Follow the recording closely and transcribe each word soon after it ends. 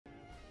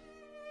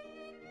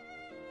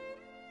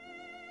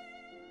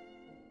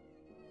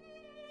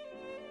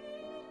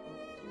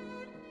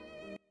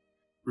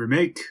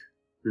Remake,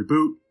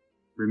 reboot,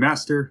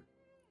 remaster.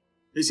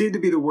 They seem to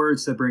be the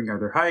words that bring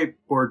either hype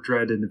or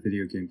dread in the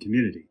video game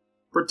community,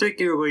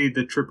 particularly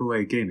the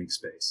AAA gaming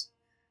space.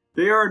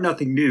 They are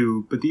nothing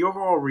new, but the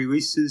overall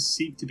releases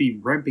seem to be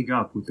ramping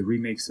up with the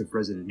remakes of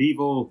Resident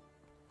Evil,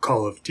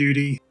 Call of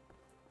Duty,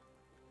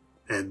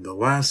 and The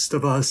Last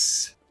of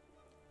Us.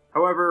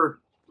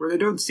 However, where they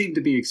don't seem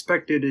to be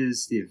expected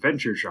is the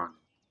adventure genre,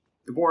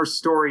 the more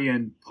story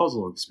and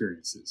puzzle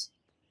experiences.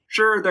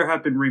 Sure, there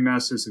have been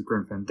remasters of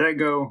Grim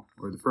Fandango,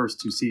 or the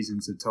first 2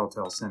 seasons of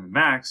Telltale Sam &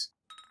 Max,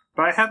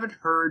 but I haven't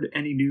heard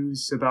any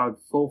news about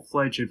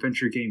full-fledged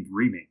adventure game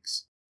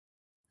remakes.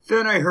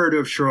 Then I heard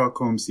of Sherlock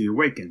Holmes The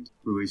Awakened,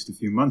 released a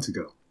few months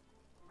ago.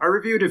 I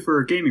reviewed it for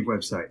a gaming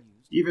website,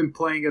 even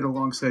playing it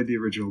alongside the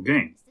original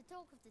game.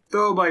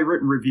 Though my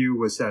written review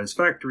was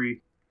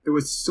satisfactory, there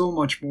was so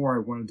much more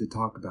I wanted to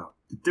talk about,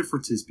 the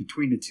differences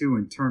between the two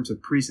in terms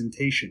of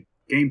presentation,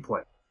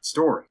 gameplay,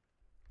 story.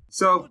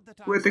 So,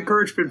 with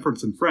encouragement from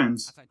some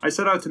friends, I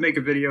set out to make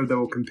a video that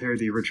will compare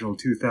the original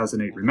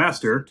 2008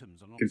 remaster,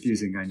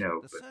 confusing I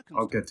know, but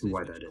I'll get to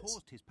why that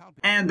is,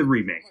 and the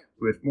remake,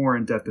 with more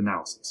in-depth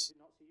analysis,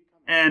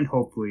 and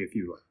hopefully a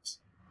few laughs.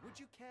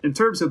 In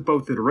terms of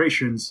both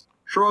iterations,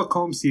 Sherlock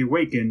Holmes The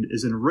Awakened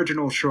is an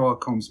original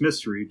Sherlock Holmes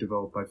mystery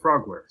developed by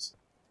Frogwares.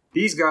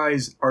 These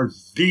guys are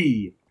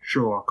the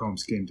Sherlock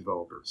Holmes game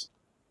developers,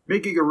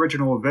 making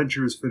original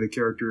adventures for the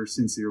character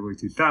since the early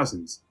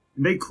 2000s,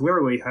 and they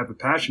clearly have a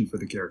passion for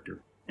the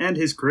character, and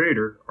his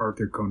creator,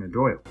 Arthur Conan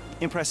Doyle.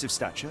 Impressive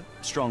stature,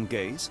 strong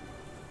gaze.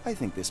 I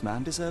think this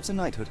man deserves a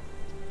knighthood.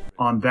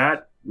 On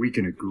that, we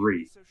can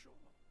agree.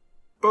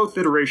 Both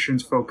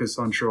iterations focus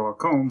on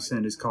Sherlock Holmes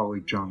and his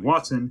colleague John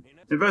Watson,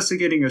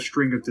 investigating a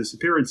string of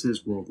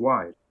disappearances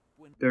worldwide.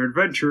 Their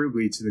adventure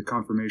leads to the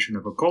confirmation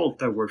of a cult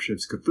that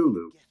worships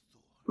Cthulhu,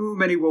 who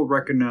many will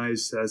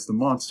recognize as the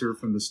monster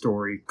from the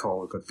story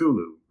Call of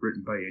Cthulhu,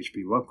 written by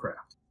H.P.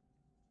 Lovecraft.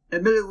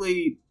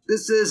 Admittedly,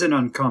 this is an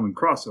uncommon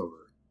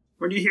crossover.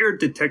 When you hear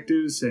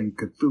detectives and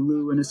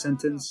Cthulhu in a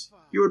sentence,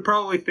 you would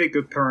probably think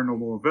of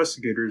paranormal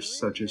investigators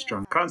such as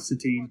John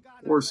Constantine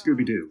or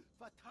Scooby-Doo.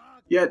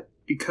 Yet,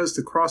 because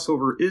the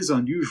crossover is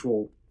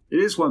unusual, it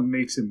is what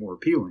makes it more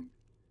appealing.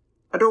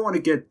 I don't want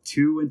to get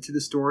too into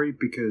the story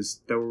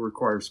because that will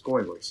require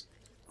spoilers.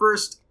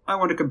 First, I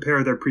want to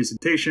compare their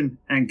presentation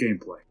and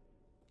gameplay.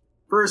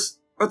 First,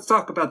 let's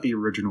talk about the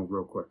original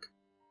real quick.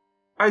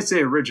 I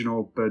say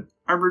original, but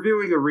I'm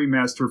reviewing a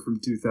remaster from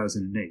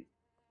 2008.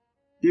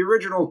 The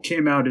original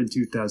came out in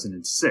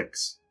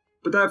 2006,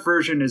 but that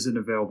version isn't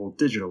available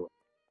digitally.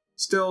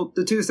 Still,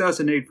 the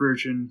 2008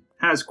 version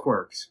has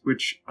quirks,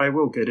 which I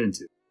will get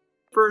into.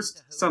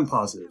 First, some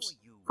positives.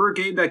 For a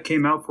game that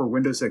came out for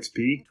Windows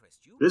XP,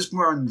 this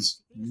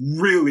runs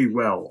really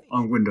well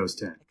on Windows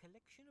 10.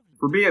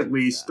 For me at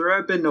least, there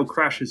have been no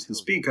crashes to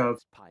speak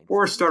of,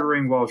 or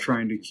stuttering while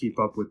trying to keep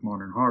up with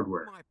modern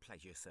hardware.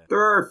 There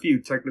are a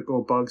few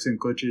technical bugs and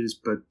glitches,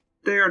 but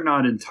they are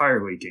not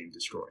entirely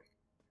game-destroying.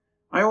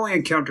 I only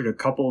encountered a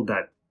couple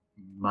that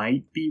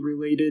might be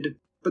related,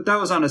 but that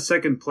was on a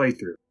second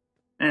playthrough,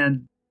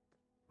 and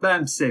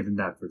I'm saving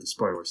that for the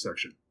spoiler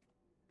section.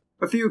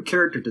 A few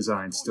character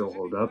designs still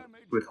hold up,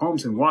 with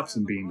Holmes and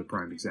Watson being the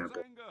prime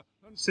example,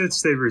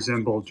 since they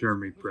resemble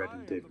Jeremy Brett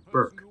and David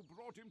Burke.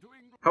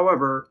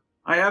 However,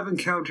 I have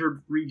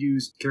encountered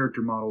reused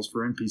character models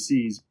for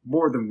NPCs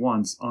more than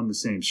once on the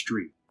same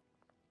street.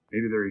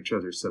 Maybe they're each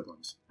other's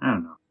siblings. I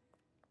don't know.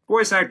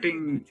 Voice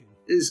acting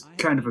is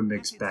kind of a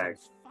mixed bag.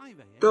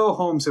 Though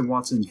Holmes and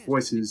Watson's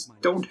voices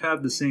don't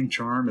have the same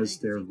charm as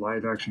their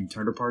live-action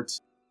counterparts,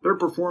 their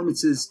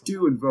performances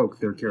do invoke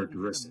their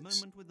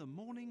characteristics.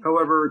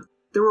 However,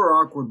 there were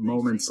awkward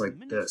moments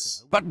like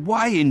this. But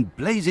why in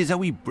blazes are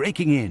we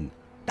breaking in?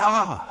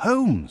 Ah,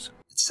 Holmes!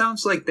 It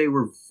sounds like they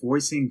were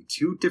voicing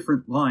 2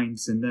 different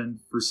lines, and then,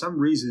 for some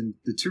reason,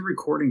 the 2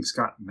 recordings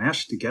got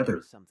mashed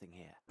together.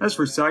 As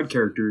for side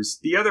characters,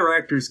 the other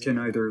actors can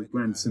either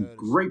lend some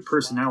great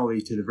personality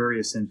to the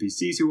various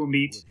NPCs you will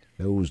meet.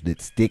 Those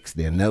that sticks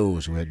their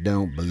nose where it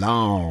don't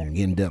belong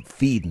end up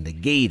feeding the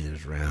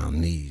gators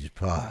round these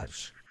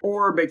parts.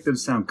 Or make them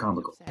sound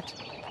comical.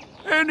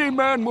 Any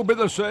man will be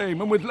the same,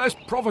 and with less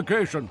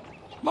provocation.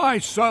 My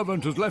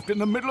servant is left in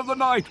the middle of the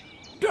night.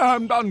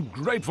 Damned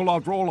ungrateful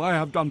after all I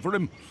have done for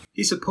him.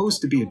 He's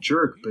supposed to be a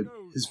jerk, but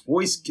his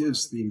voice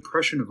gives the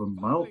impression of a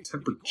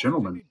mild-tempered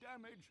gentleman.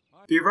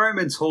 The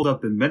environments hold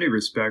up in many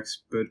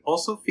respects, but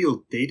also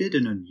feel dated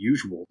and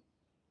unusual.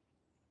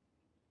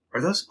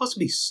 Are those supposed to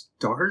be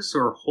stars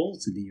or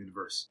holes in the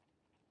universe?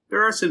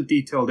 There are some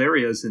detailed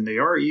areas, and they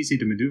are easy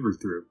to maneuver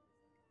through.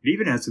 It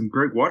even has some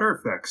great water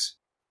effects.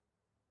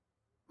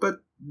 But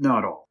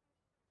not all.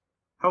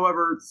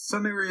 However,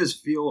 some areas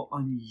feel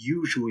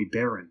unusually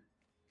barren.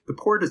 The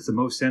port is the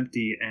most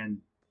empty, and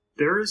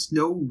there is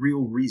no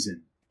real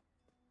reason.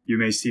 You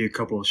may see a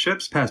couple of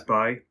ships pass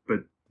by,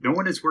 but no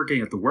one is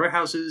working at the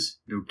warehouses,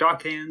 no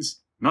dockhands,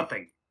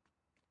 nothing.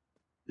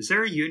 Is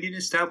there a union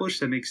established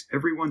that makes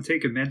everyone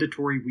take a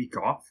mandatory week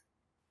off?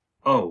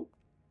 Oh,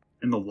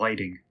 and the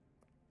lighting.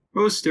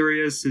 Most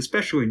areas,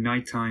 especially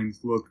nighttime,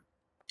 look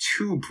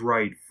too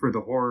bright for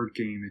the horror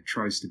game it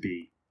tries to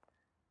be.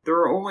 There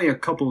are only a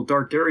couple of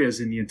dark areas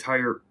in the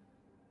entire...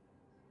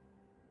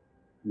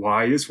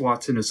 Why is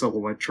Watson a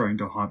silhouette trying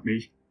to haunt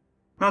me?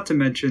 Not to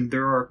mention,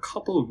 there are a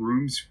couple of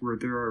rooms where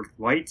there are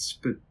lights,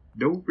 but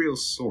no real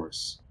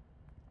source.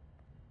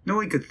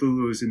 Knowing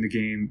Cthulhu is in the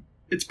game,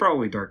 it's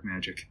probably dark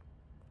magic.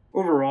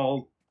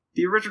 Overall,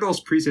 the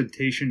original's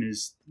presentation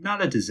is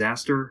not a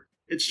disaster,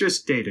 it's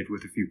just dated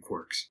with a few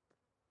quirks.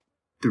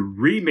 The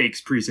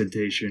remake's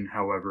presentation,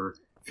 however,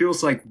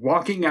 feels like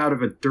walking out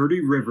of a dirty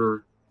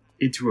river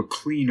into a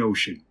clean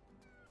ocean.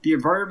 The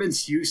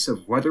environment's use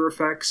of weather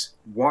effects,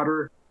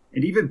 water,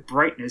 and even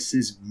brightness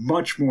is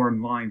much more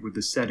in line with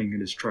the setting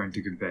it is trying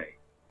to convey.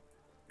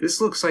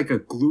 This looks like a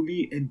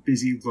gloomy and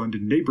busy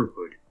London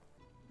neighborhood.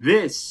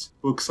 This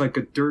looks like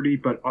a dirty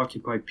but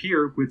occupied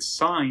pier with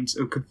signs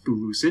of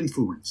Cthulhu's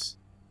influence.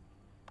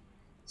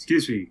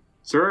 Excuse me,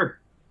 sir?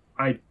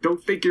 I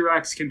don't think your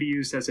axe can be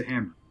used as a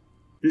hammer.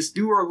 This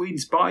New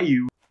Orleans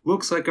bayou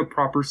looks like a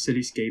proper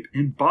cityscape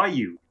and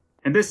bayou,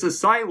 and this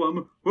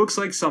asylum looks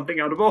like something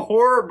out of a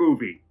horror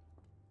movie.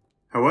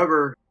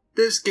 However,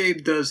 this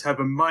game does have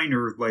a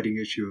minor lighting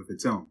issue of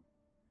its own.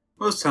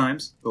 Most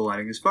times, the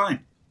lighting is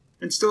fine,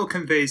 and still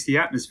conveys the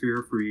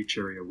atmosphere for each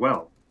area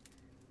well.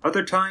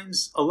 Other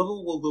times, a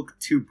level will look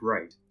too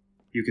bright.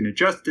 You can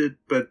adjust it,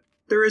 but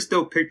there is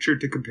no picture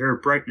to compare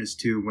brightness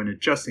to when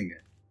adjusting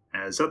it,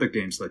 as other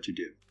games let you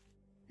do.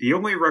 The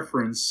only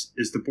reference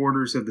is the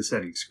borders of the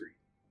settings screen.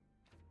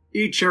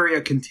 Each area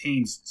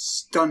contains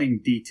stunning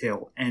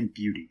detail and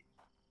beauty.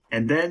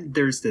 And then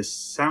there's the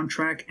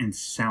soundtrack and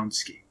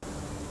soundscape.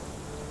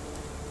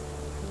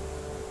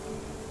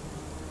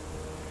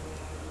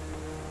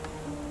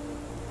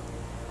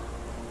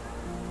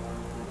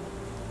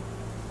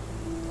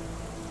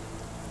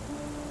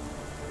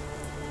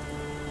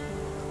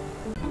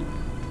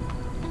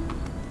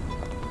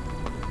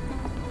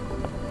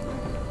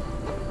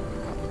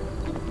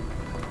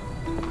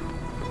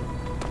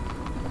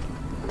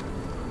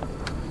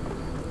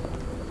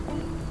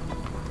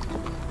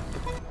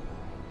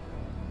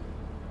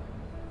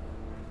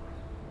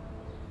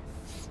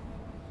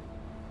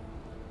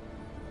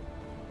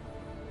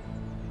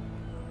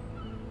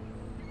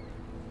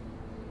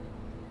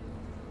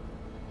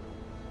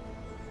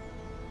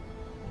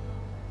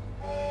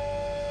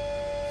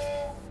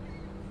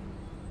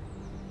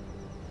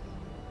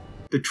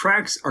 The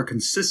tracks are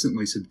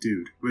consistently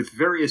subdued, with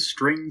various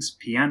strings,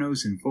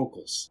 pianos, and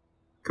vocals.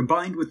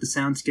 Combined with the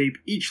soundscape,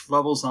 each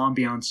level's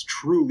ambiance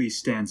truly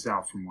stands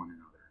out from one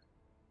another.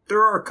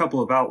 There are a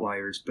couple of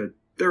outliers, but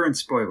they're in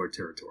spoiler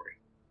territory.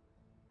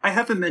 I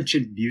haven't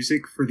mentioned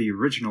music for the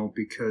original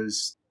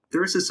because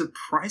there is a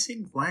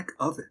surprising lack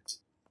of it.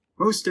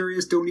 Most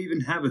areas don't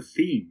even have a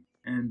theme,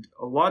 and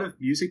a lot of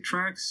music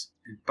tracks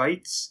and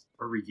bites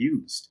are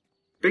reused.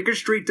 Baker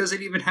Street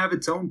doesn't even have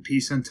its own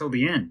piece until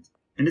the end,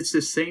 and it's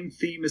the same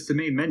theme as the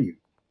main menu.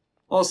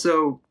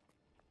 Also,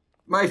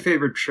 my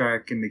favorite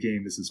track in the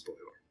game is a spoiler.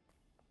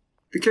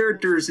 The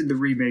characters in the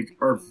remake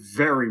are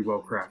very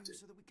well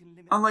crafted.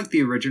 Unlike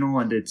the original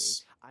and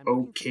its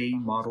okay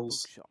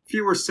models,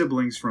 fewer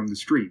siblings from the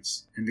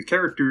streets, and the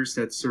characters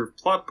that serve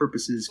plot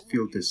purposes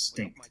feel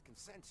distinct.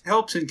 It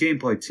helps in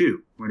gameplay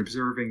too, when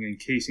observing and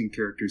casing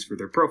characters for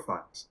their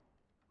profiles.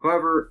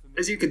 However,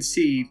 as you can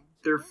see,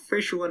 their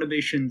facial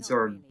animations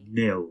are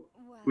nil,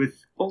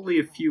 with only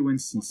a few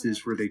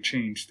instances where they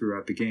change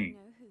throughout the game.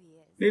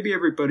 Maybe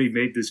everybody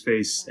made this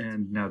face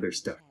and now they're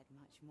stuck.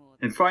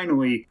 And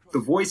finally, the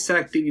voice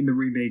acting in the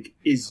remake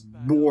is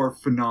more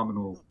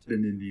phenomenal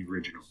than in the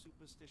original.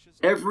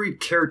 Every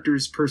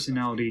character's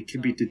personality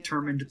can be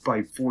determined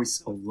by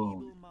voice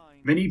alone,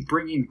 many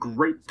bringing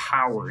great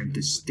power and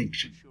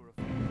distinction.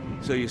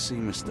 So you see,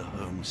 Mr.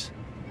 Holmes,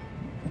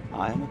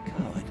 I am a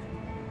coward.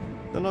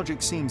 The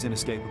logic seems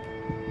inescapable.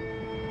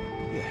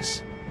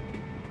 Yes.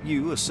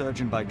 You, a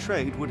surgeon by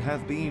trade, would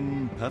have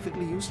been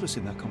perfectly useless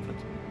in that conflict.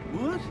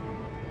 What?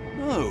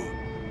 No.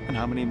 And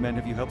how many men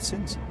have you helped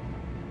since?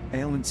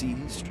 Ailments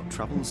eased,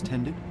 troubles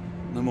tended?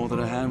 No more than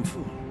a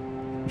handful.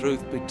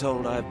 Truth be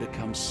told, I have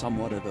become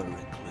somewhat of a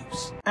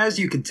recluse. As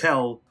you can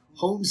tell,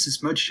 Holmes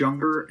is much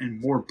younger and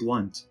more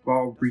blunt,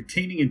 while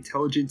retaining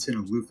intelligence and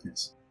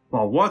aloofness,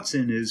 while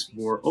Watson is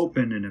more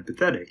open and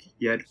empathetic,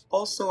 yet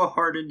also a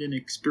hardened and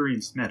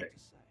experienced medic.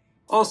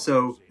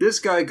 Also, this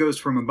guy goes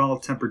from a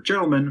mild-tempered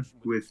gentleman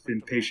with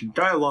impatient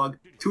dialogue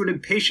to an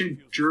impatient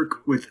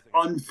jerk with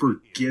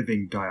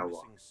unforgiving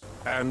dialogue.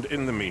 And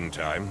in the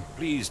meantime,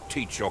 please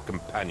teach your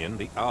companion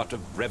the art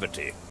of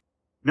brevity.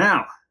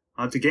 Now,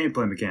 onto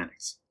gameplay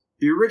mechanics.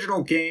 The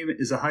original game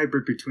is a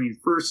hybrid between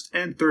first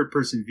and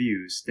third-person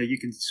views that you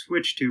can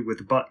switch to with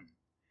a button.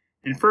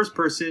 In first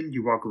person,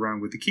 you walk around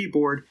with the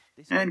keyboard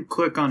and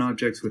click on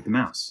objects with the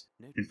mouse.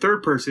 In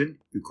third person,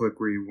 you click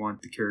where you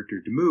want the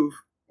character to move,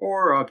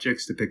 or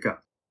objects to pick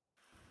up.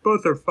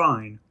 Both are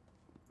fine,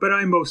 but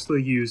I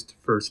mostly used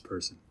first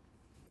person.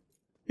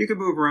 You can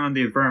move around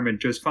the environment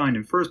just fine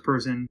in first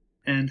person,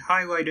 and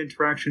highlight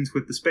interactions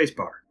with the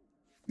spacebar.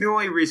 The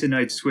only reason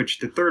I'd switch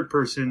to third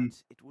person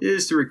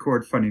is to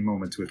record funny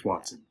moments with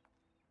Watson.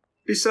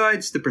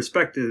 Besides the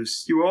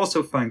perspectives, you will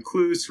also find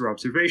clues through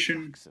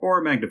observation or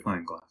a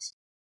magnifying glass.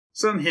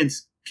 Some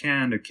hints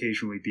can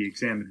occasionally be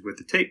examined with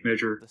a tape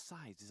measure,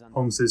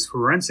 Holmes's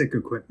forensic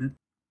equipment,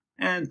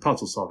 and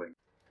puzzle solving.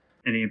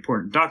 Any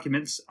important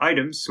documents,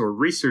 items, or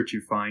research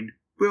you find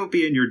will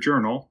be in your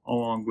journal,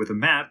 along with a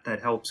map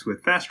that helps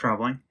with fast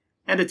traveling,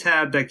 and a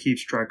tab that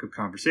keeps track of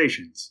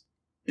conversations.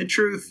 In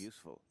truth,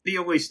 the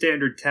only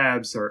standard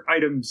tabs are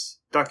items,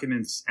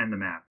 documents, and the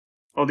map,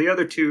 while the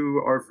other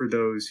two are for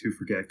those who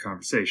forget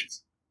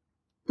conversations.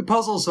 The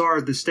puzzles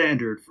are the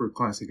standard for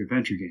classic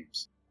adventure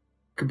games,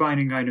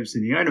 combining items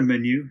in the item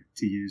menu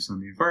to use on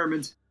the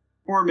environment,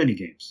 or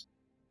minigames.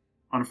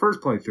 On a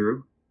first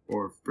playthrough,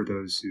 or for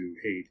those who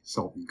hate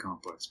solving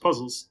complex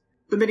puzzles,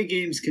 the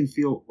minigames can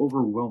feel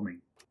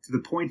overwhelming to the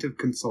point of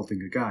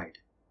consulting a guide.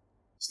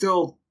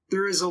 Still,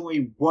 there is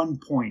only one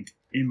point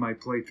in my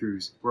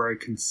playthroughs where I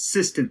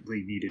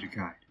consistently needed a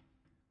guide,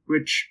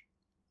 which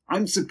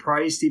I'm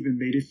surprised even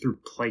made it through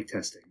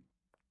playtesting.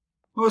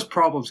 Most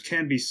problems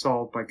can be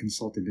solved by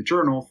consulting the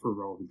journal for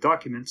relevant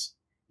documents,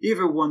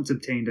 even ones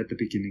obtained at the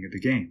beginning of the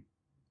game.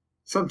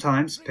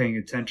 Sometimes paying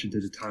attention to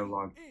the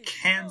dialogue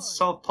can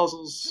solve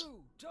puzzles,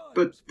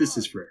 but this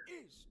is rare.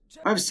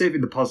 I'm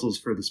saving the puzzles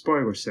for the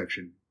spoiler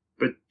section,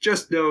 but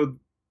just know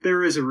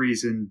there is a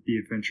reason the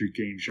adventure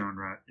game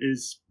genre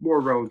is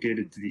more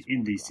relegated to the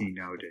indie scene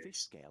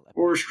nowadays,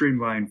 or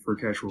streamlined for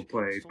casual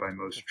play by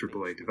most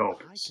AAA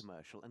developers.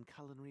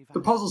 The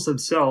puzzles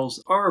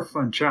themselves are a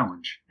fun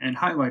challenge, and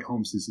highlight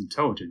Holmes's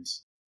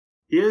intelligence.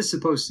 He is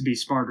supposed to be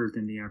smarter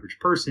than the average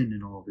person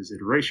in all of his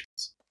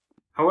iterations.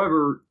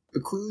 However, the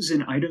clues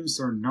and items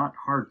are not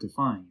hard to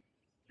find,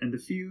 and the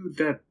few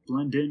that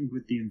blend in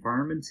with the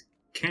environment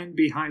can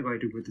be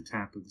highlighted with the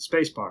tap of the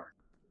spacebar.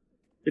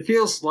 It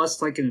feels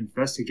less like an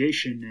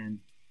investigation and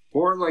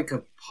more like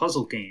a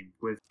puzzle game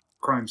with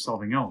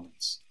crime-solving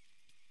elements.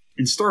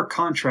 In stark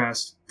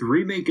contrast, the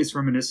remake is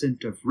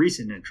reminiscent of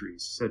recent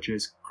entries such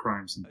as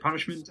Crimes and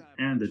Punishment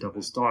and The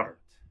Devil's Daughter.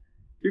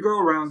 You go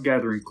around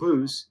gathering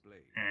clues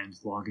and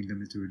logging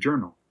them into a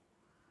journal.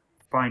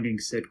 Finding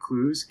said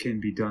clues can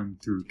be done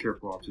through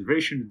careful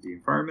observation of the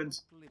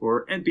environment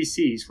or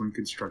NPCs when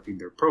constructing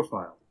their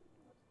profile.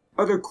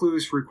 Other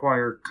clues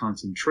require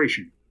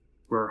concentration,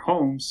 where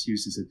Holmes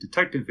uses a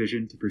detective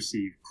vision to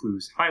perceive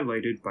clues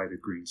highlighted by the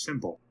green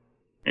symbol,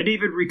 and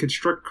even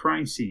reconstruct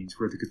crime scenes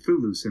where the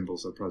Cthulhu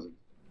symbols are present.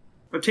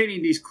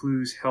 Obtaining these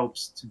clues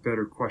helps to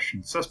better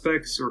question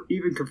suspects or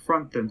even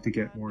confront them to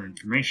get more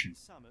information.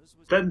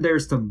 Then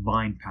there's the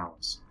Mind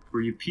Palace,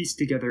 where you piece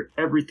together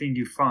everything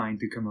you find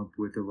to come up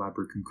with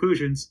elaborate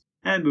conclusions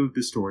and move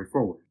the story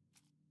forward.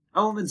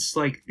 Elements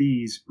like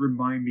these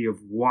remind me of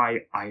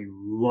why I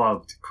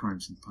loved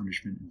Crimes and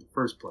Punishment in the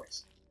first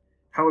place.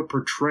 How it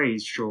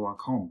portrays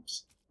Sherlock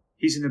Holmes.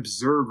 He's an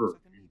observer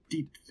and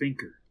deep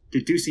thinker,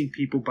 deducing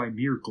people by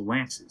mere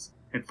glances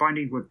and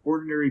finding what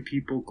ordinary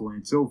people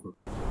glance over.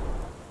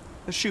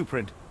 A shoe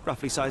print,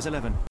 roughly size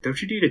 11.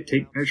 Don't you need a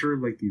tape measure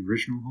like the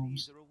original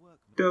Holmes?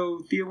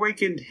 Though The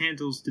Awakened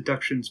handles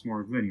deductions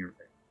more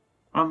linearly.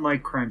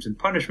 Unlike Crimes and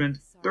Punishment,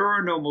 there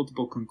are no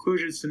multiple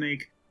conclusions to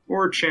make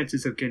or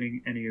chances of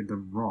getting any of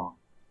them wrong.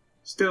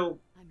 Still,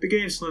 the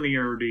game's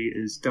linearity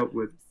is dealt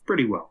with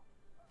pretty well.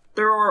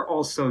 There are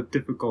also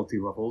difficulty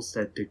levels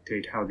that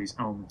dictate how these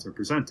elements are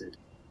presented.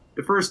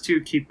 The first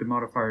two keep the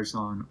modifiers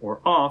on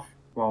or off,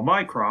 while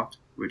Mycroft,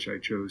 which I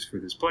chose for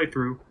this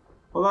playthrough,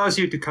 allows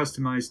you to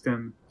customize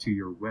them to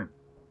your whim.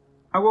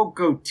 I won't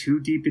go too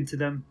deep into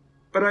them,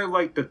 but I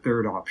like the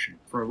third option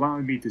for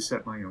allowing me to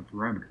set my own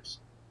parameters.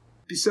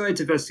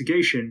 Besides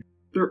investigation,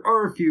 there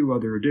are a few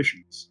other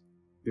additions.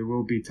 There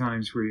will be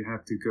times where you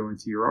have to go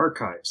into your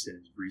archives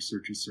and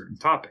research a certain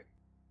topic.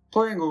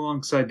 Playing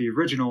alongside the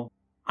original,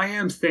 I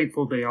am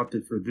thankful they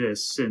opted for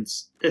this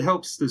since it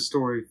helps the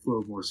story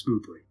flow more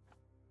smoothly.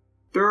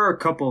 There are a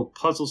couple of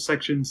puzzle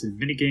sections and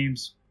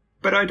minigames,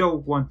 but I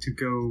don't want to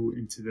go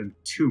into them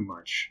too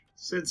much,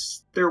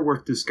 since they're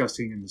worth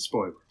discussing in the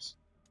spoilers.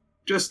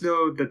 Just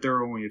know that there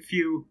are only a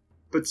few,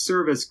 but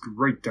serve as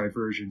great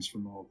diversions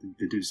from all the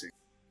deducing.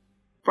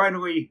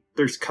 Finally,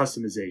 there's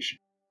customization.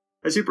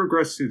 As you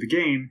progress through the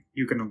game,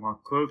 you can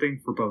unlock clothing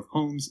for both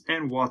Holmes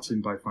and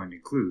Watson by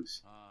finding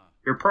clues.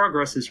 Your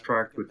progress is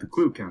tracked with the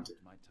clue counter.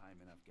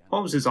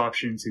 Holmes'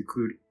 options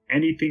include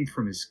anything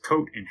from his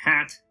coat and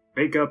hat,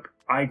 makeup,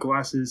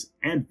 eyeglasses,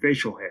 and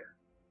facial hair,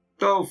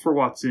 though for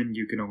Watson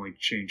you can only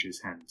change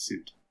his hat and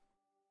suit.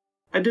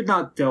 I did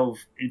not delve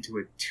into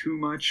it too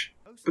much,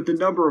 but the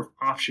number of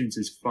options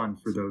is fun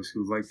for those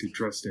who like to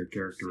dress their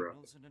character up.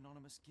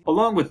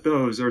 Along with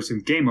those are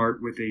some game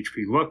art with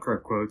H.P.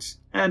 Lovecraft quotes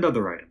and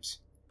other items.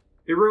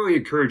 It really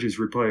encourages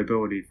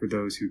replayability for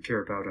those who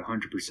care about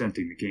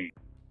 100%ing the game.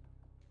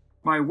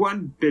 My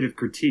one bit of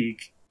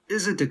critique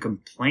isn't a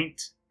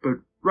complaint, but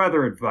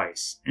rather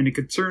advice, and it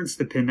concerns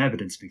the pin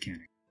evidence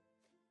mechanic.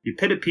 You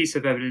pin a piece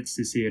of evidence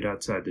to see it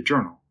outside the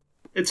journal.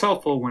 It's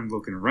helpful when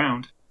looking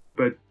around,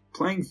 but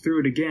playing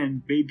through it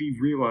again made me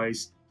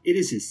realize it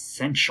is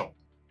essential.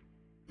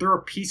 There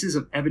are pieces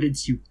of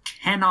evidence you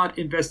cannot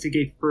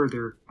investigate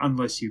further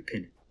unless you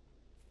pin it.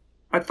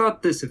 I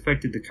thought this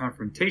affected the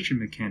confrontation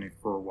mechanic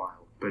for a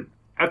while, but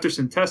after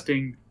some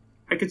testing,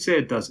 I could say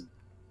it doesn't.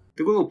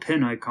 The little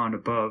pin icon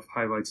above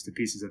highlights the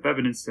pieces of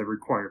evidence that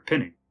require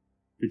pinning.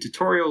 The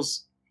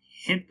tutorials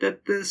hint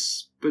at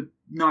this, but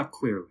not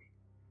clearly.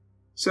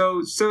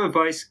 So, some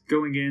advice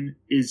going in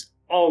is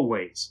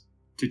always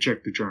to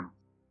check the journal.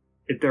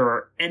 If there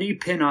are any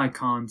pin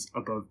icons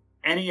above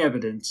any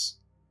evidence,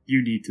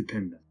 you need to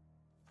pin them.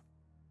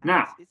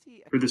 Now,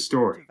 for the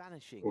story,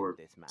 or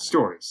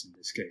stories in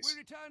this case.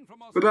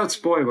 Without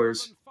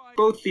spoilers,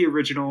 both the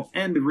original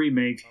and the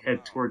remake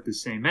head toward the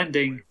same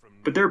ending,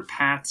 but their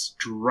paths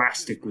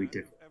drastically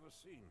differ.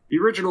 The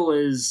original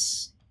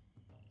is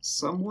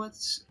somewhat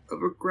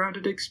of a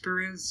grounded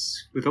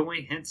experience, with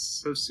only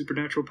hints of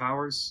supernatural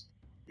powers,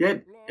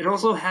 yet it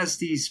also has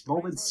these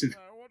moments of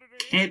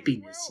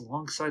campiness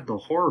alongside the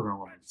horror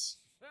elements.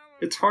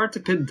 It's hard to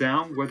pin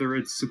down whether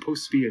it's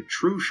supposed to be a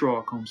true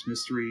Sherlock Holmes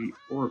mystery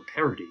or a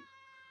parody.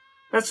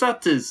 That's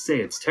not to say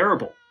it's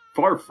terrible,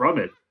 far from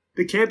it.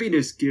 The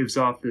campiness gives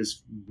off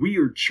this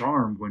weird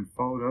charm when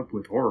followed up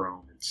with horror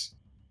elements.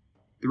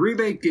 The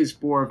remake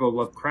is more of a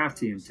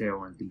Lovecraftian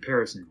tale in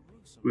comparison,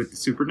 with the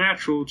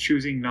supernatural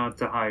choosing not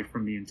to hide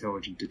from the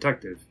intelligent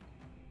detective.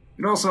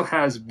 It also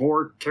has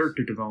more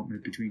character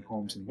development between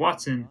Holmes and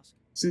Watson,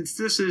 since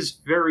this is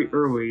very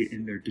early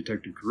in their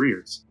detective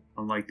careers,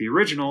 unlike the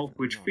original,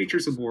 which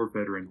features a more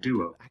veteran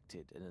duo.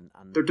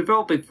 Their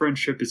developing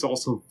friendship is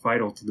also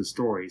vital to the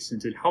story,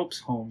 since it helps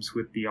Holmes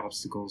with the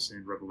obstacles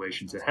and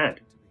revelations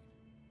ahead.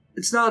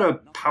 It's not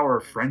a power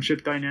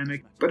friendship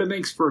dynamic, but it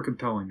makes for a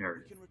compelling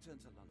narrative.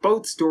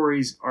 Both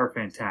stories are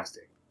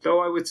fantastic,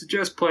 though I would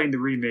suggest playing the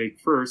remake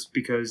first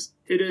because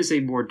it is a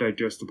more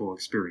digestible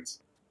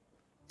experience.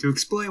 To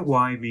explain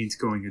why means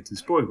going into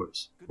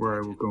spoilers, where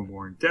I will go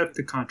more in depth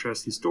to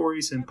contrast the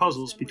stories and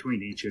puzzles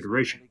between each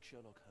iteration.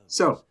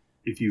 So,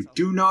 if you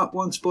do not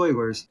want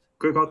spoilers,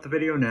 click off the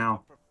video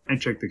now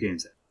and check the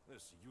games out.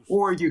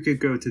 Or you could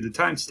go to the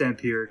timestamp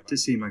here to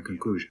see my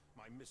conclusion.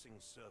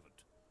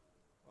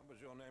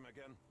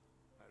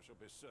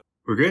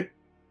 We're good?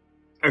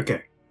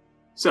 Okay.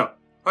 So,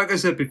 like I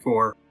said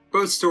before,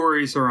 both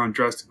stories are on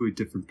drastically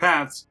different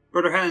paths,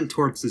 but are heading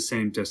towards the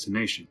same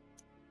destination.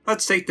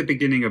 Let's take the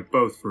beginning of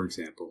both, for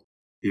example.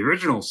 The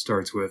original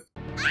starts with,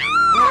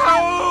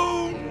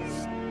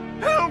 Holmes!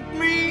 Help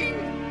me!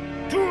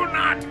 Do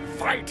not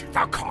fight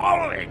the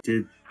calling!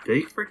 Did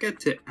they forget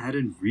to add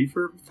in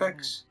reverb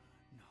effects?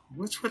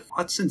 What's with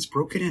Watson's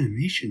broken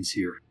animations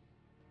here?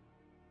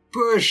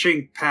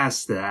 Pushing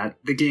past that,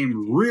 the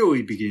game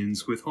really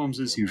begins with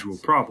Holmes' usual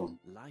problem.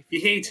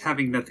 He hates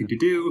having nothing to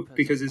do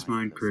because his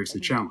mind craves a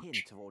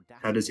challenge.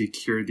 How does he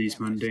cure these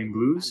mundane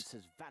blues?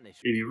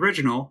 In the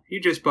original, he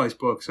just buys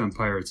books on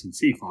pirates and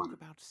sea fauna.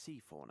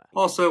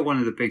 Also, one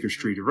of the Baker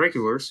Street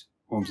irregulars,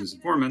 Holmes'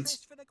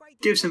 informants,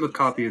 gives him a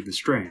copy of The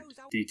Strand,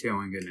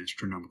 detailing an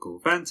astronomical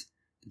event,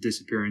 the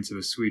disappearance of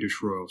a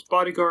Swedish royal's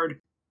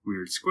bodyguard,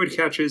 weird squid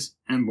catches,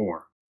 and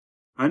more.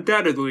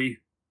 Undoubtedly,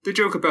 the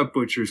joke about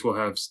butchers will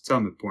have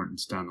some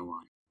importance down the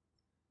line.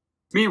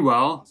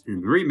 Meanwhile,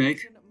 in the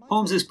remake,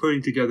 Holmes is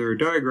putting together a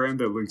diagram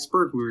that links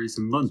burglaries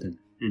in London,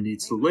 and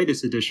needs the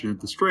latest edition of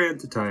The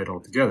Strand to tie it all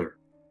together.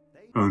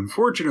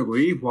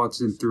 Unfortunately,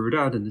 Watson threw it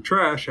out in the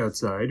trash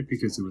outside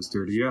because it was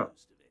dirty up.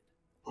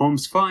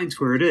 Holmes finds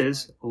where it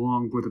is,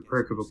 along with a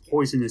prick of a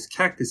poisonous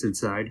cactus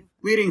inside,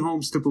 leading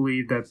Holmes to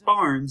believe that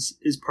Barnes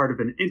is part of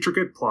an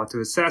intricate plot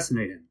to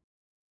assassinate him.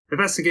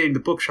 Investigating the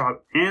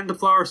bookshop and the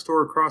flower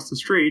store across the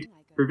street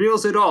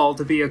reveals it all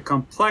to be a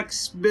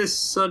complex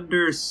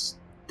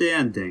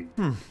misunderstanding.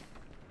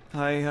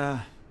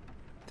 I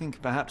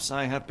think perhaps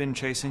I have been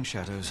chasing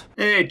shadows.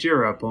 Hey,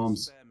 cheer up,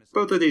 Holmes.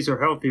 Both of these are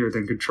healthier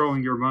than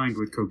controlling your mind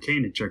with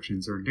cocaine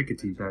injections or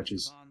nicotine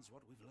patches.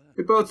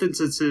 In both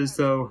instances,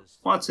 though,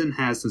 Watson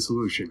has the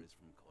solution.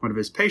 One of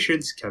his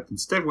patients, Captain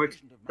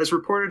Stenwick, has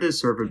reported his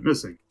servant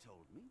missing.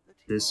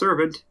 This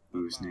servant,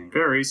 whose name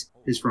varies,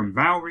 is from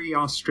Maori,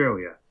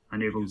 Australia,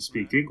 unable to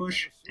speak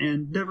English,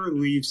 and never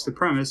leaves the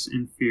premise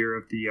in fear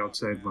of the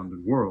outside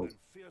London world.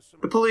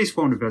 The police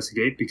won't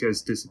investigate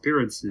because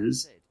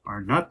disappearances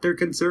are not their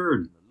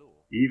concern,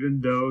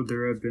 even though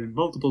there have been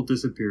multiple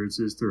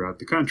disappearances throughout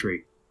the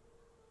country.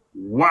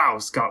 Wow,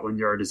 Scotland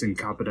Yard is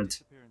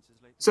incompetent.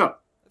 So,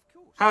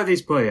 how do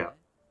these play out?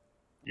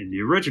 In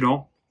the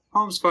original,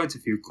 Holmes finds a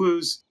few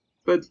clues,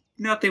 but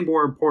nothing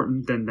more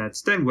important than that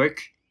Stenwick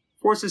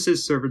forces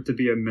his servant to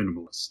be a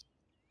minimalist.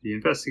 The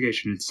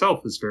investigation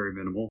itself is very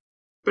minimal,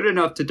 but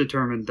enough to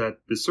determine that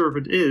the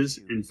servant is,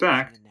 in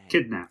fact,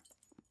 kidnapped,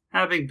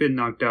 having been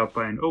knocked out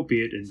by an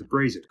opiate in the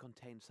brazier.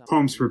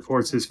 Holmes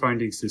reports his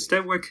findings to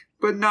Stenwick,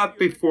 but not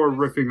before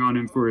riffing on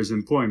him for his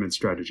employment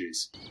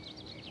strategies.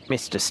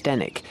 Mr.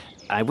 Stenwick,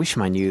 I wish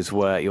my news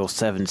were your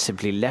servant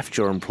simply left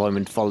your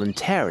employment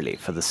voluntarily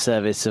for the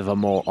service of a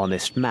more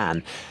honest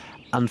man.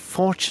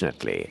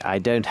 Unfortunately, I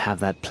don't have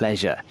that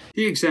pleasure.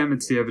 He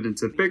examines the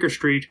evidence at Baker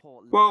Street,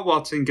 while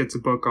Watson gets a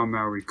book on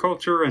Maori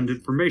culture and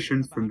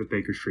information from the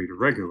Baker Street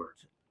Irregular.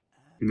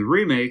 In the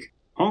remake,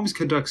 Holmes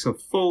conducts a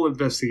full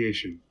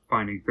investigation,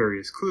 finding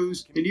various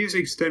clues, and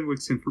using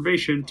Stenwick's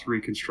information to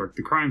reconstruct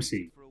the crime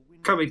scene,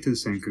 coming to the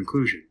same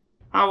conclusion.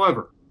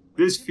 However,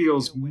 this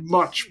feels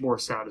much more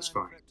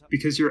satisfying,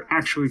 because you're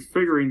actually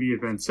figuring the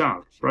events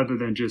out, rather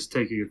than just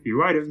taking a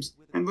few items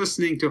and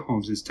listening to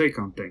Holmes's take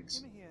on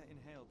things.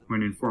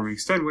 When informing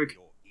Stenwick,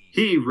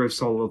 he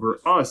riffs all over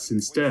us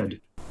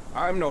instead.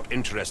 I'm not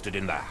interested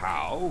in the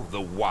how, the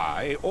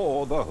why,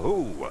 or the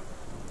who.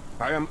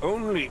 I am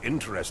only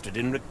interested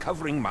in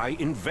recovering my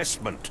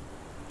investment.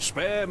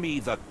 Spare me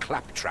the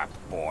claptrap,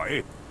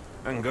 boy,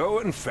 and go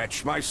and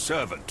fetch my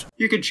servant.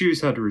 You can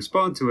choose how to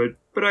respond to it,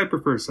 but I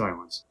prefer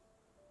silence.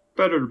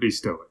 Better to be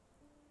stoic.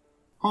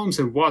 Holmes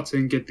and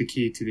Watson get the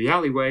key to the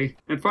alleyway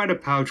and find a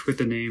pouch with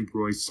the name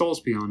Roy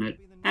Soulsby on it,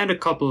 and a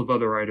couple of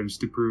other items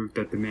to prove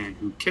that the man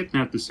who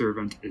kidnapped the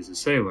servant is a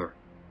sailor.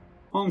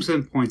 Holmes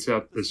then points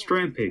out the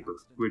strand paper,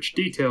 which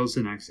details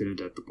an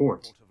accident at the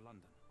port.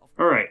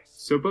 Alright,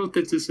 so both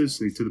instances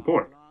lead to the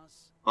port.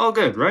 All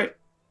good, right?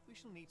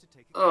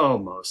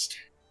 Almost.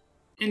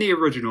 In the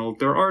original,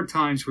 there are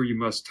times where you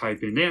must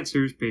type in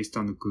answers based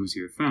on the clues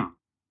you have found.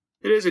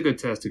 It is a good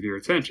test of your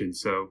attention,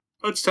 so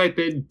let's type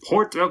in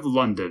Port of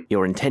London.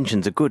 Your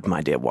intentions are good,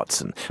 my dear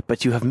Watson,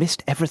 but you have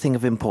missed everything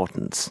of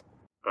importance.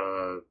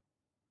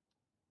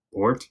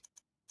 Port?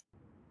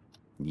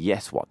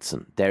 Yes,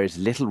 Watson, there is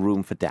little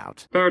room for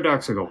doubt.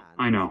 Paradoxical,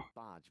 I know.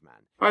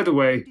 Either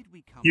way,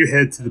 you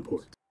head to the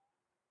port.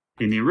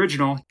 In the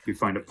original, you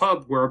find a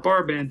pub where a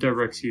barman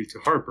directs you to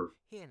Harper,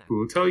 who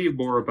will tell you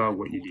more about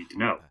what you need to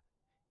know.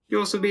 You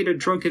also meet a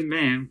drunken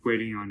man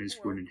waiting on his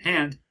wooden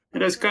hand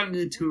and has gotten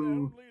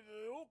into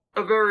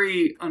a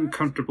very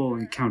uncomfortable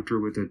encounter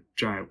with a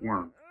giant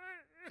worm.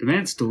 The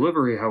man's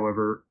delivery,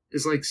 however,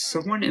 is like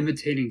someone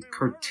imitating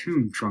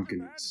cartoon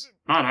drunkenness,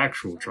 not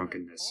actual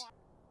drunkenness.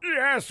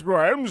 Yes,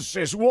 Grams,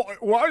 is what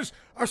it was.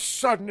 A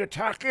sudden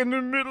attack in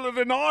the middle of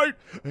the night.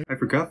 I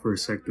forgot for a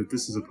sec that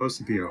this is supposed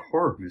to be a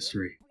horror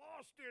mystery.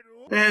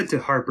 They head to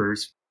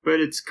Harper's, but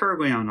it's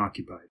currently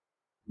unoccupied.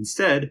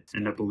 Instead, a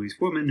Nepalese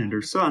woman and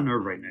her son are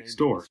right next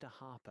door.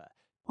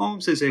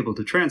 Holmes is able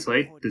to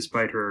translate,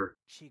 despite her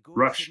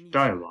Rush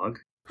dialogue.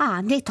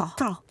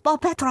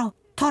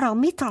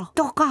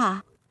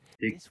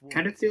 It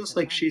kind of feels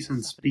like she's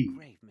on speed.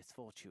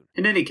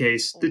 In any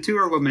case, the two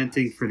are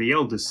lamenting for the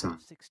eldest son,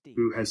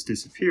 who has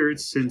disappeared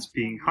since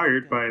being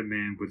hired by a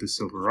man with a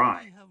silver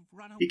eye.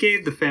 He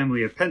gave the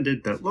family a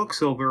pendant that looks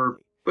silver,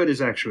 but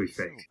is actually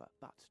fake.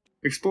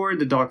 Exploring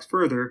the docks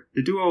further,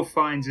 the duo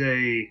finds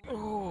a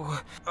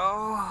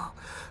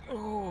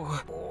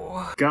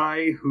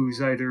guy who's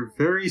either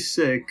very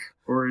sick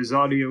or his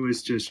audio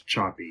is just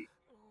choppy.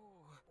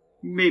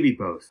 Maybe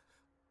both.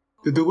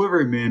 The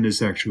delivery man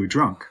is actually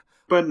drunk,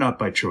 but not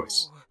by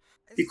choice.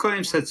 He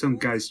claims that some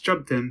guys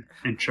jumped him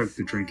and chugged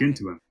the drink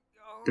into him.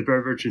 The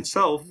beverage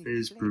itself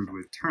is brewed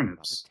with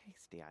turnips.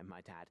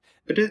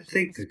 I didn't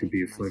think there could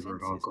be a flavor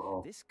of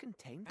alcohol.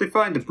 They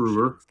find the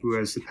brewer, who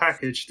has the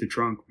package the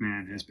drunk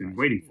man has been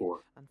waiting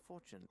for.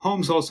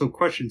 Holmes also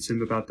questions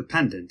him about the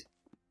pendant,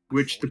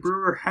 which the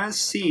brewer has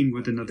seen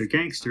with another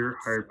gangster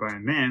hired by a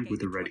man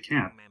with a red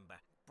cap.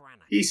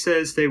 He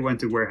says they went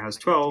to Warehouse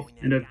 12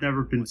 and have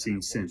never been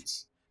seen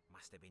since.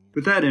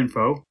 With that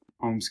info,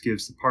 Holmes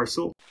gives the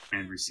parcel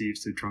and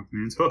receives the drunk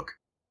man's hook.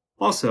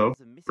 Also,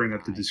 bring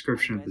up the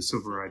description of the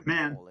silver-eyed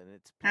man,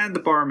 and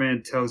the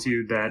barman tells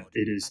you that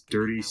it is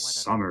Dirty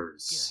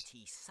Summers.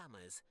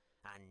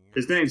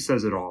 His name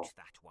says it all.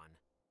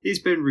 He's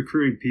been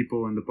recruiting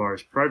people in the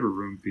bar's private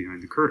room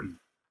behind the curtain,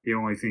 the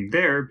only thing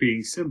there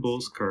being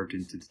symbols carved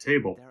into the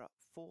table.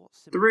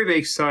 The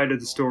remake side of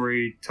the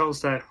story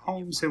tells that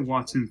Holmes and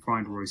Watson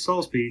find Roy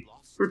Soulsby,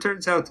 who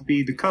turns out to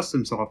be the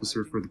customs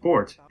officer for the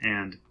port,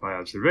 and, by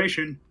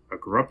observation, a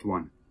corrupt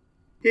one.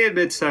 He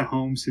admits that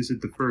Holmes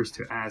isn't the first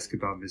to ask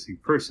about missing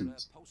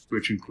persons,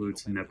 which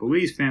includes the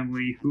Nepalese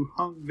family who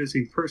hung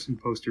missing person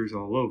posters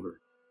all over.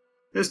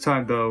 This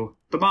time, though,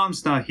 the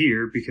mom's not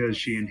here because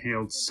she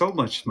inhaled so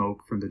much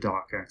smoke from the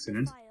dock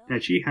accident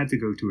that she had to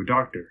go to a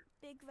doctor.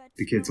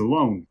 The kid's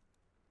alone,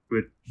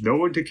 with no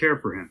one to care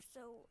for him.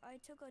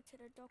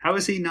 How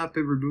has he not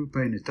been removed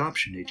by an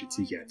adoption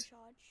agency yet?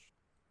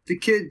 The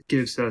kid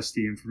gives us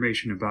the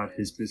information about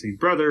his missing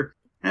brother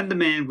and the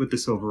man with the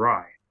silver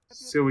eye,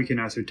 so we can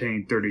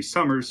ascertain 30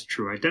 Summers'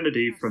 true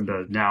identity from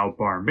the now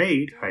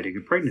barmaid hiding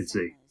a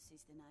pregnancy.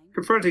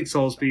 Confronting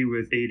Soulsby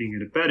with aiding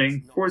and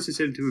abetting forces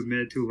him to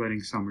admit to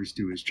letting Summers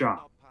do his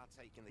job.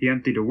 He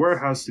emptied a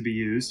warehouse to be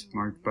used,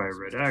 marked by a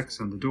red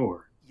X on the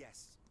door.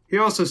 He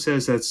also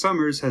says that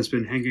Summers has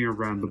been hanging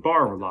around the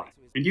bar a lot,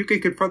 and you can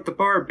confront the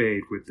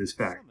barmaid with this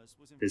fact,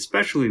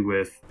 especially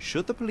with,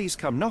 "Should the police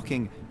come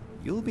knocking,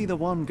 you'll be the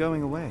one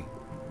going away.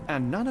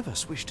 And none of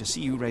us wish to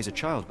see you raise a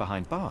child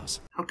behind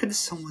bars." how can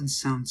someone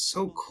sound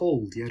so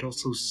cold yet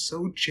also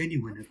so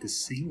genuine at the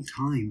same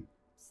time?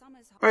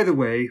 Either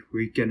way,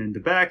 we get in the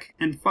back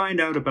and find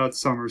out about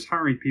Summers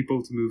hiring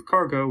people to move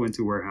cargo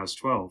into Warehouse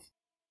 12.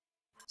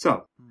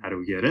 So, how do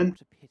we get in?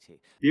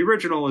 The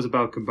original is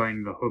about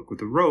combining the hook with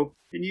the rope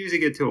and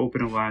using it to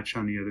open a latch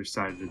on the other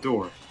side of the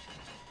door.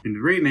 In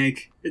the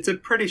remake, it's a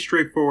pretty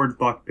straightforward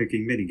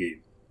lockpicking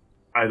minigame.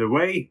 Either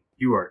way,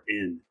 you are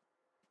in.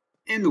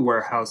 In the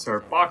warehouse are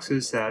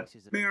boxes that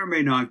may or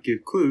may not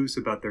give clues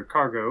about their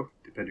cargo,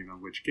 depending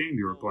on which game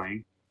you are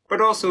playing,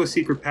 but also a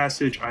secret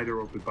passage either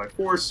opened by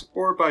force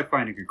or by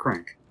finding a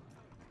crank.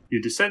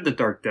 You descend the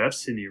Dark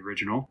Depths in the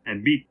original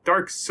and meet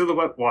Dark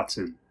Silhouette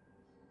Watson.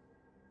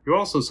 You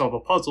also solve a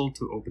puzzle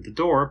to open the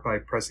door by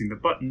pressing the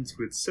buttons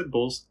with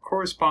symbols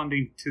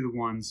corresponding to the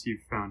ones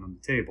you've found on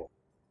the table.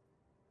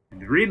 In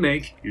the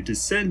remake, you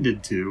descend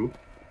into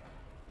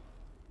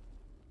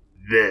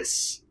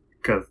this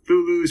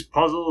Cthulhu's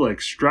Puzzle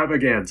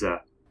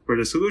Extravaganza, where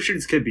the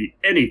solutions can be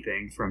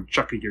anything from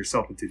chucking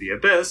yourself into the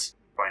abyss,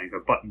 finding a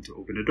button to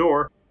open a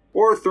door,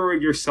 or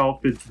throwing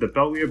yourself into the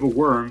belly of a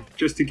worm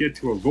just to get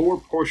to a lower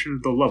portion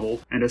of the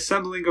level and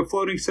assembling a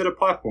floating set of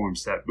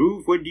platforms that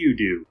move when you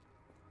do.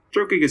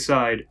 Joking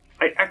aside,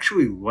 I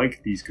actually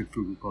like these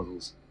Cthulhu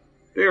puzzles.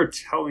 They are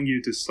telling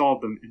you to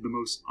solve them in the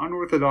most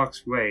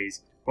unorthodox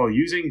ways while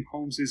using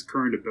Holmes's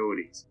current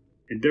abilities,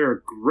 and they're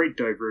a great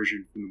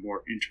diversion from the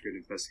more intricate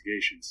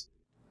investigations.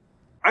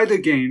 Either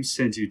game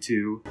sends you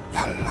to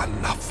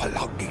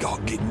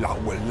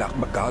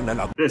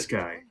this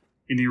guy.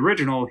 In the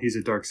original, he's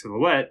a dark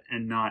silhouette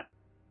and not...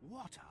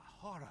 What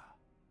a horror.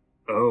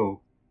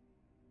 Oh.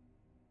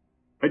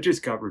 I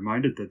just got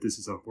reminded that this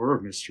is a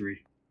horror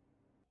mystery.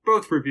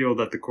 Both reveal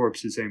that the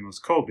corpse is Amos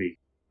Colby,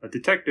 a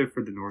detective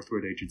for the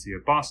Northwood Agency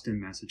of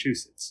Boston,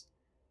 Massachusetts.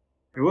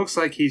 It looks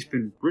like he's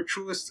been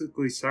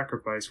ritualistically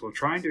sacrificed while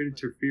trying to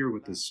interfere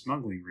with the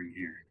smuggling ring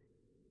here.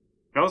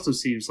 It also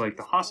seems like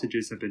the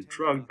hostages have been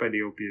drugged by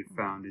the opiate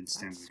found in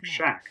Stanley's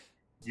shack,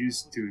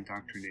 used to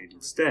indoctrinate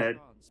instead,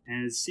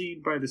 and is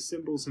seen by the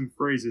symbols and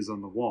phrases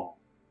on the wall.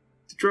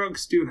 The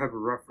drugs do have a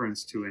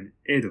reference to an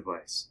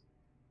A-device.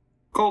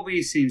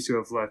 Colby seems to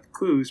have left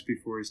clues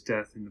before his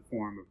death in the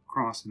form of a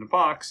cross in a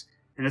box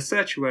and a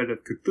statuette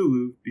of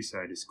Cthulhu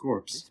beside his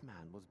corpse.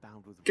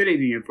 Getting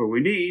the info we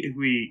need,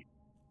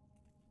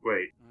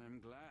 Wait,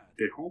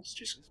 did Holmes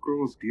just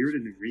grow a beard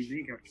in the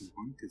remake after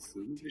one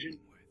Cthulhu vision?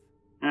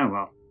 Oh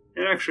well,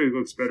 it actually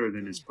looks better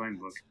than his plain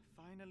look.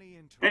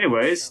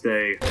 Anyways,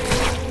 they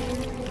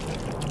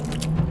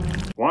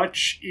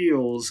watch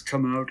eels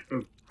come out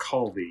of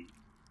Colby.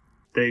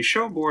 They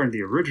show more in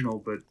the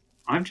original, but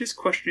I'm just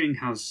questioning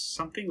how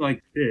something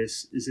like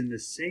this is in the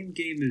same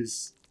game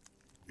as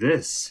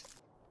this.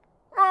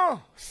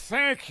 Oh,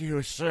 thank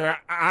you, sir.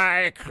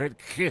 I could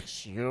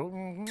kiss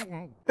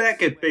you.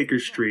 Back at Baker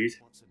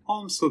Street,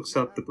 Holmes looks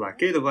up the Black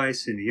Gate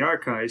device in the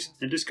archives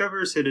and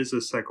discovers it is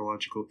a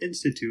psychological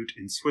institute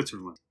in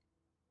Switzerland.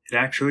 It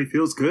actually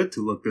feels good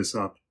to look this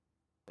up.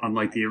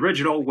 Unlike the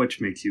original,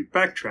 which makes you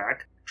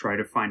backtrack, try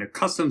to find a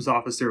customs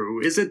officer who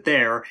isn't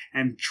there,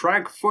 and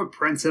track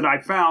footprints that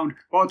I found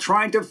while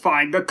trying to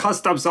find the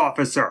customs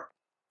officer.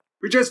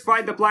 We just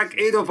find the Black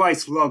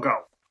Edelweiss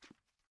logo.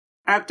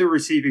 After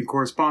receiving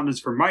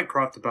correspondence from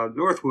Mycroft about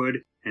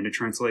Northwood, and a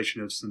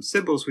translation of some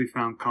symbols we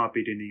found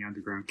copied in the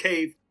underground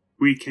cave,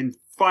 we can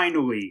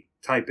finally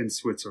type in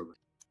Switzerland.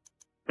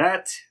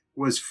 That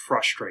was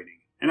frustrating,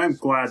 and I'm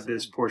glad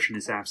this portion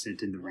is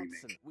absent in the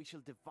remake.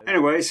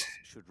 Anyways,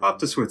 off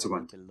to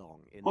Switzerland.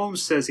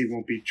 Holmes says he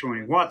won't be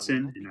joining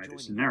Watson in either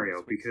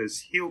scenario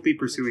because he'll be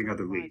pursuing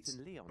other leads,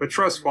 but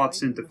trusts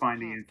Watson to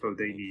find the info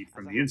they need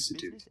from the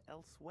Institute.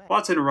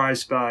 Watson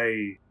arrives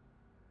by...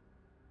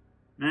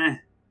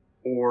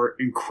 or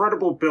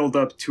incredible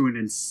build-up to an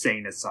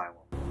insane asylum.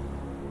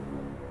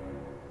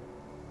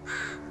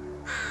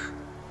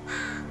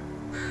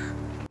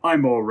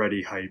 I'm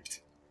already hyped.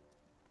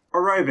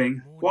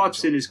 Arriving,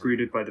 Watson is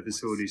greeted by the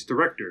facility's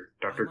director,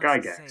 Dr.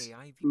 Gygax,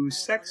 whose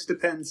sex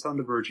depends on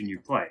the version you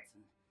play.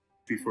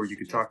 Before you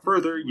can talk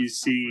further, you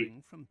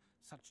see...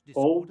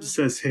 Holmes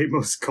says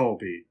Amos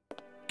Colby.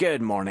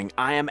 Good morning,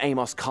 I am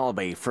Amos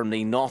Colby from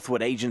the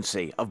Northwood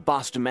Agency of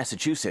Boston,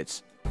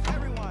 Massachusetts.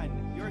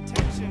 Everyone, your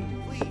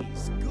attention,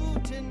 please.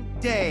 Guten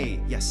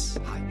Day. Yes,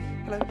 hi.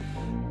 Hello.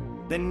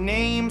 The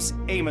name's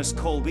Amos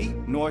Colby,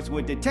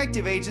 Northwood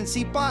Detective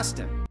Agency,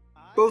 Boston.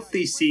 Both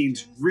these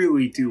scenes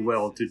really do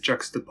well to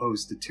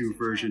juxtapose the two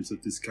versions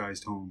of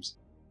disguised Holmes.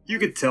 You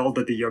could tell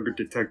that the younger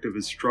detective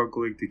is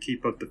struggling to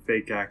keep up the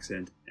fake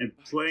accent and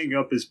playing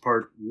up his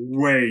part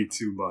way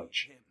too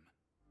much.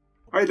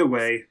 Either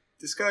way,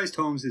 disguised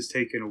Holmes is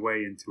taken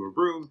away into a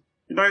room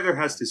and either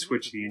has to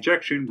switch the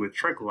injection with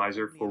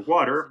tranquilizer for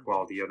water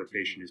while the other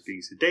patient is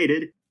being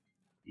sedated,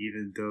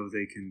 even though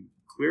they can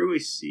clearly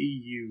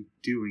see you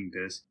doing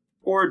this,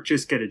 or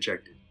just get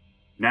ejected.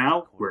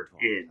 Now we're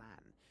in.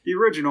 The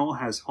original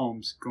has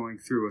Holmes going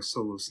through a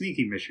solo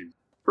sneaking mission,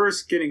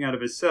 first getting out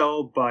of his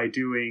cell by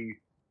doing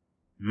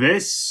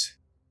this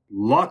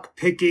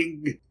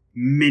lock-picking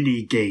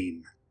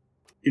mini-game.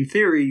 In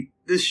theory,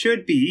 this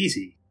should be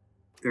easy.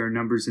 There are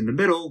numbers in the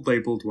middle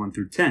labeled 1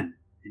 through 10,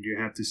 and you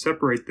have to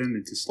separate them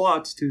into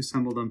slots to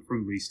assemble them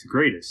from least to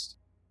greatest.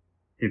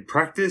 In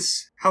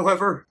practice,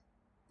 however,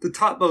 the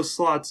topmost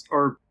slots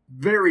are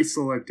very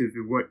selective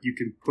in what you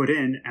can put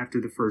in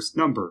after the first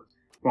number,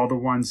 while the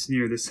ones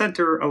near the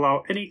center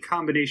allow any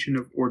combination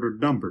of ordered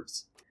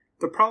numbers.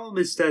 The problem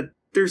is that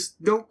there's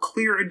no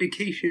clear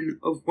indication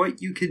of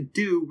what you can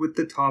do with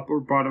the top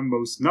or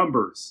bottommost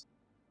numbers.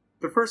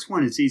 The first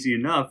one is easy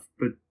enough,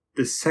 but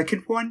the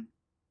second one?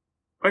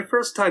 My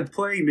first time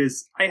playing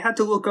this, I had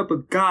to look up a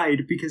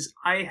guide because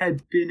I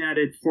had been at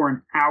it for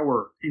an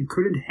hour and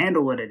couldn't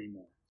handle it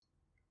anymore.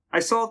 I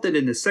solved it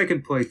in the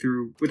second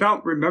playthrough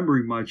without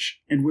remembering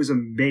much and was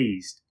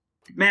amazed.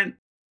 Man,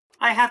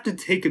 I have to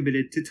take a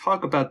minute to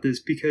talk about this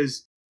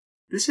because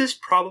this is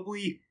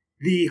probably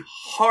the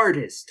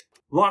hardest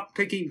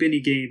lockpicking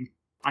minigame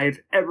I have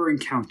ever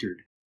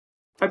encountered.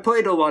 I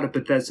played a lot of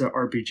Bethesda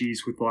RPGs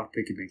with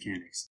lockpicking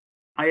mechanics.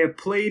 I have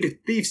played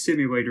Thief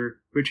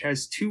Simulator, which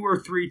has 2 or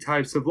 3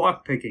 types of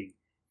lockpicking,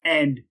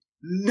 and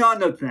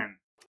none of them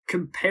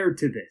compared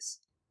to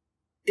this.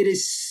 It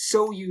is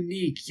so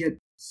unique, yet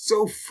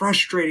so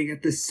frustrating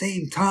at the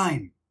same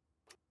time.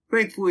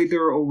 Thankfully,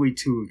 there are only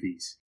 2 of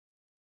these.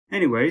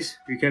 Anyways,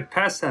 we get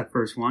past that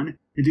first one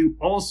and do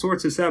all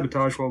sorts of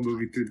sabotage while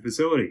moving through the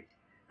facility.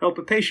 Help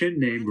a patient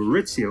named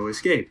Maurizio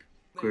escape,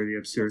 clear the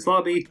upstairs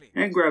lobby,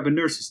 and grab a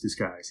nurse's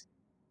disguise.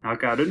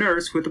 Knock out a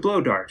nurse with a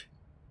blow dart.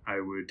 I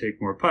would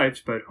take more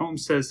pipes, but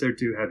Holmes says they're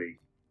too heavy.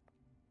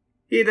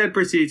 He then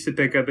proceeds to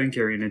pick up and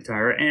carry an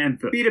entire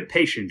anvil. Beat a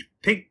patient,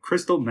 pink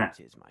crystal meth.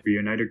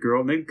 Reunite a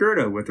girl named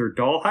Gerda with her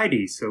doll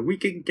Heidi so we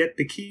can get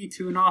the key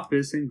to an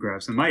office and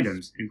grab some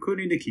items,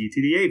 including the key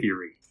to the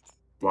aviary.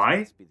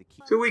 Why?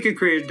 So we can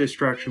create a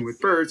distraction with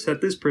birds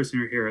that this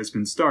prisoner here has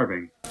been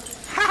starving.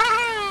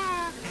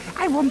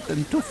 I want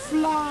them to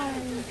fly.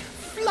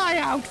 Fly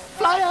out,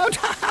 fly out.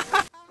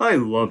 I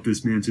love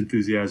this man's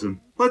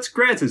enthusiasm. Let's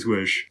grant his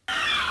wish.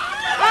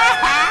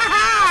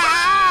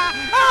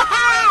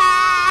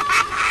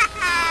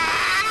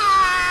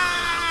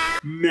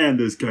 Man,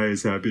 this guy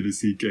is happy to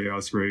see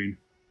chaos reign.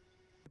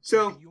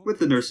 So, with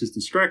the nurses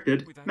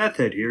distracted,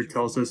 Methhead here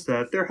tells us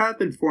that there have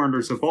been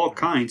foreigners of all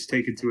kinds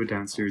taken to a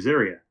downstairs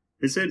area,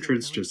 this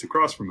entrance just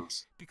across from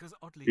us.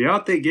 The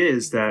odd thing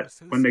is that,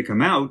 when they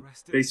come out,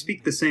 they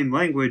speak the same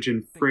language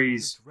and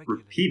phrase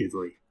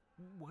repeatedly.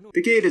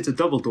 The gate is a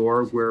double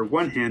door where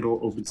one handle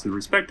opens the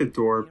respective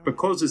door but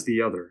closes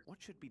the other.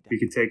 We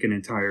can take an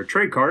entire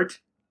tray cart,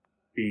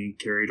 being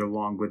carried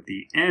along with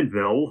the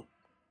anvil.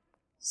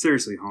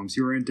 Seriously, Holmes,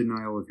 you are in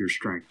denial of your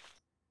strength.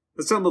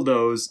 Assemble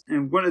those,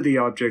 and one of the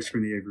objects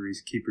from the aviary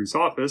keeper's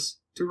office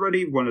to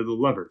ready one of the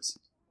levers.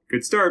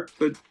 Good start,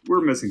 but we're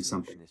missing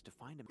something.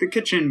 The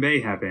kitchen may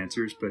have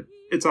answers, but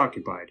it's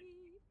occupied.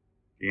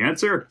 The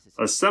answer?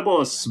 Assemble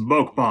a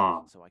smoke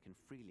bomb,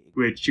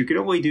 which you can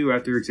only do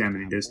after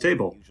examining this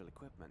table.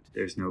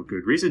 There's no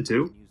good reason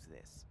to,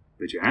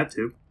 but you have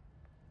to.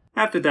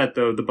 After that,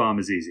 though, the bomb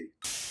is easy.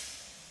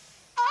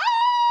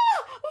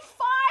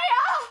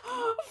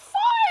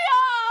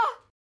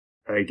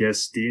 I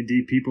guess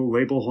D&D people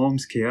label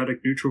Holmes chaotic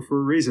neutral for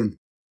a reason.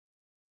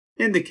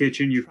 In the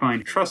kitchen, you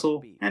find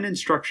trestle and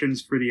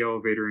instructions for the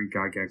elevator in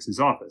Gygax's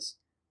office.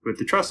 With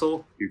the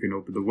trestle, you can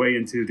open the way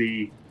into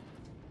the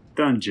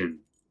dungeon.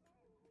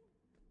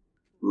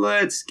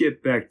 Let's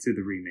get back to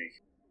the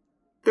remake.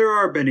 There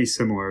are many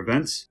similar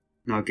events.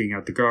 Knocking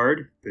out the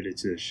guard, but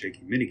it's a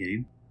shaky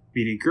minigame.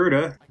 Meeting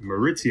Gerda and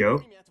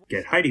Maurizio,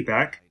 get Heidi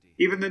back,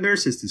 even the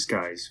nurse's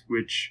disguise,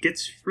 which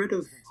gets rid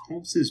of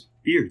Holmes's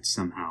beard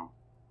somehow.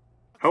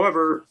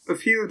 However, a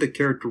few of the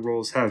character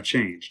roles have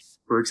changed.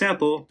 For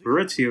example,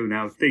 Maurizio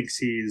now thinks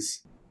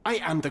he's... I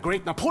am the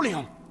great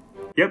Napoleon!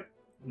 Yep,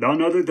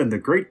 none other than the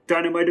great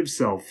dynamite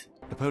himself.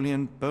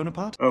 Napoleon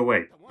Bonaparte? Oh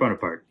wait,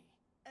 Bonaparte.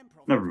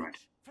 Never mind.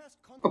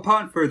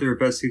 Upon further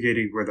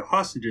investigating where the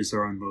hostages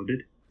are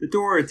unloaded, the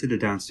door into the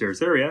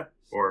downstairs area,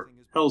 or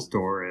Hell's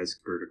Door as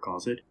Gerda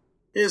calls it,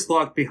 is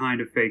locked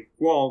behind a fake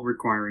wall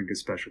requiring a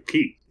special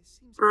key.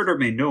 Gerda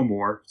may know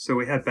more, so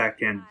we head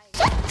back in.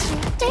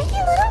 Dirty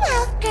little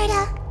mouth,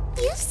 Gerda.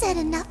 You've said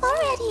enough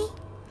already.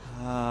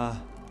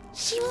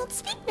 She won't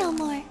speak no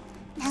more.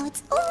 Now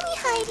it's only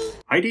Heidi.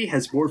 Heidi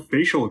has more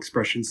facial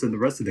expressions than the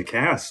rest of the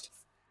cast.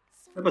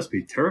 That must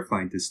be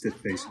terrifying to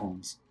stiff-face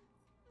Holmes.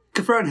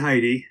 Confront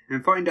Heidi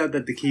and find out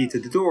that the key to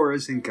the door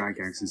is in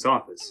Gygax's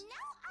office.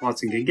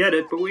 Watson can get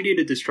it, but we need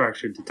a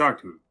distraction to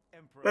talk to him.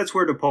 That's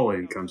where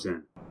Napoleon comes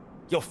in.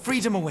 Your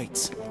freedom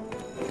awaits.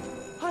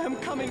 I am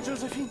coming,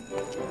 Josephine.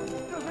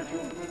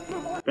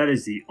 That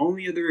is the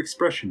only other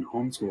expression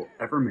Holmes will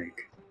ever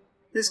make.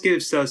 This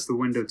gives us the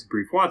window to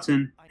brief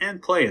Watson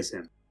and play as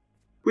him.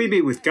 We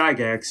meet with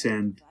Gygax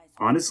and,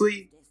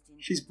 honestly,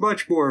 she's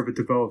much more of a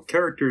developed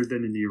character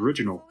than in the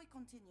original.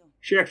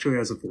 She actually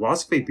has a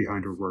philosophy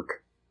behind her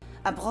work.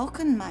 A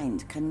broken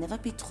mind can never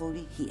be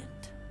truly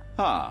healed.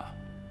 Ah,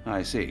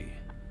 I see.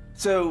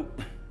 So,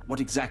 what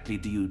exactly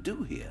do you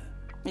do here?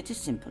 It is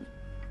simple.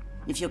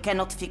 If you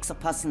cannot fix a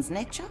person's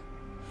nature,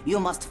 you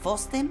must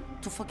force them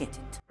to forget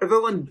it. A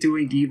villain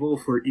doing evil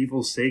for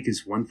evil's sake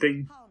is one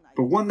thing,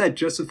 but one that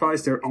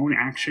justifies their own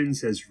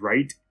actions as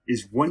right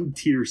is one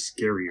tier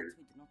scarier.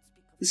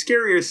 The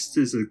scariest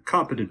is a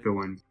competent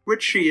villain,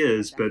 which she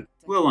is, but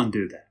we'll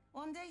undo that.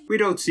 We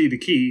don't see the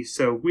key,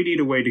 so we need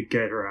a way to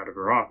get her out of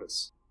her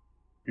office.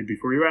 And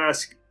before you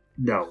ask,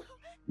 no,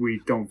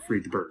 we don't free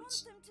the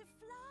birds.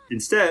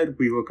 Instead,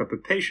 we look up a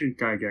patient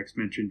Gygax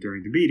mentioned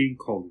during the meeting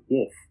called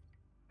Wolf.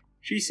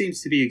 She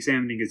seems to be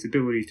examining his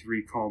ability to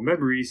recall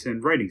memories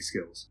and writing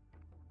skills.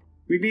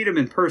 We meet him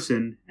in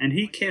person, and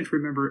he can't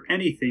remember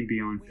anything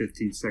beyond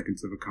 15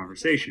 seconds of a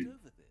conversation.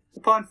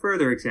 Upon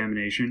further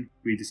examination,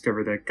 we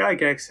discover that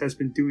Gygax has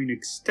been doing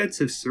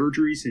extensive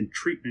surgeries and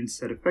treatments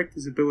that affect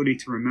his ability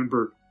to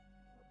remember...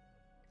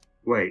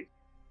 Wait.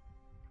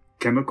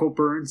 Chemical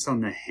burns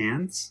on the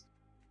hands?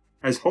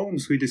 As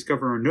Holmes, we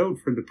discover a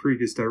note from the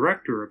previous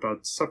director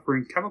about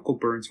suffering chemical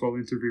burns while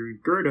interviewing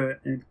Gerda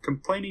and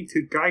complaining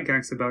to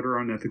Gygax about her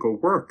unethical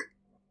work.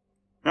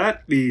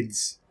 That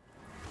means...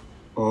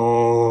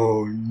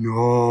 Oh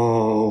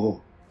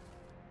no.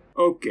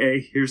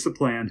 Okay, here's the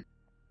plan.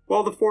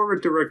 While the former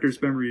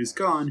director's memory is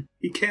gone,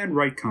 he can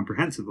write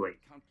comprehensively.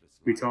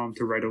 We tell him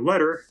to write a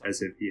letter,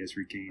 as if he has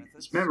regained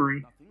his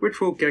memory,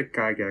 which will get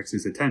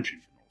Gygax's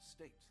attention.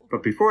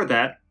 But before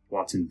that,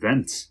 Watson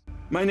vents.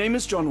 My name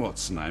is John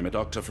Watson. I'm a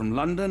doctor from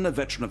London, a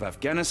veteran of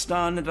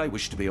Afghanistan, and I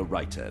wish to be a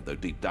writer, though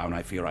deep down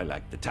I fear I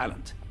lack the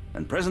talent.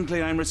 And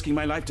presently I'm risking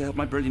my life to help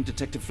my brilliant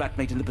detective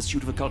flatmate in the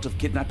pursuit of a cult of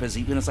kidnappers,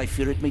 even as I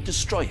fear it may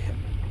destroy him.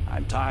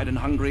 I'm tired and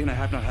hungry, and I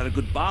have not had a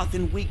good bath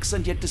in weeks,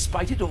 and yet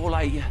despite it all,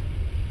 I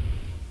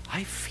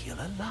feel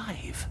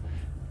alive.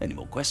 Any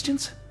more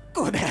questions?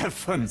 Good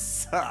heavens,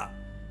 sir.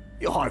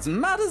 You're as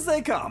mad as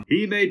they come.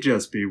 He may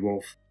just be,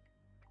 Wolf.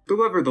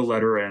 Deliver the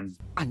letter and...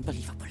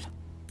 Unbelievable.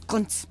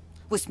 Kunz,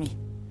 with me.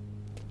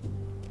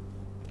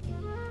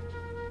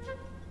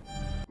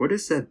 What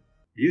is that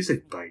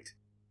music bite?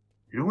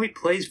 It only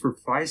plays for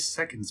 5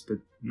 seconds, but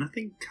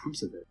nothing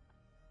comes of it.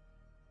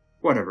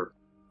 Whatever.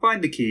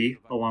 Find the key,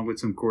 along with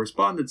some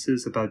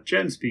correspondences about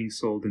gems being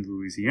sold in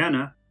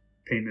Louisiana,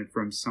 payment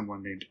from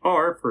someone named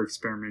R for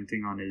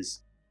experimenting on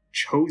his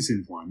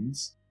chosen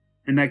ones,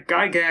 and that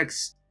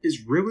Gygax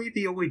is really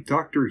the only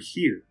doctor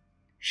here.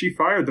 She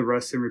fired the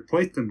rest and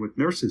replaced them with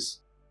nurses.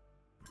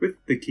 With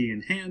the key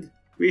in hand,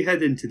 we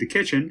head into the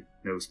kitchen,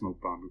 no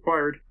smoke bomb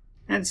required,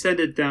 and send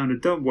it down a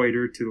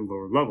dumbwaiter to the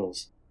lower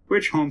levels,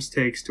 which Holmes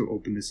takes to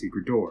open the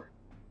secret door.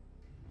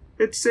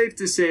 It's safe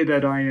to say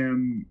that I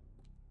am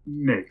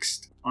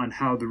mixed on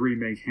how the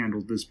remake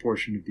handled this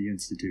portion of the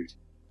Institute.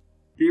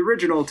 The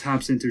original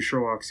taps into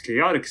Sherlock's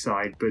chaotic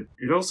side, but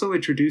it also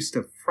introduced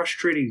a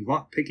frustrating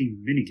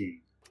lockpicking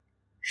minigame.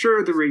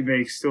 Sure, the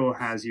remake still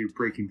has you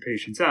breaking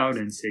patients out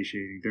and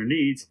satiating their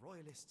needs,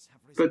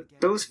 but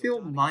those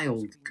feel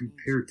mild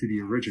compared to the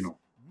original.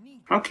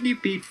 How can you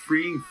beat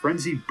freeing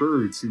frenzied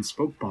birds and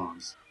smoke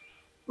bombs?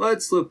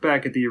 Let's look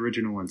back at the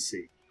original and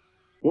see.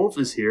 Wolf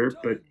is here,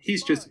 but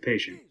he's just a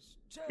patient.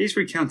 He's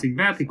recounting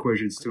math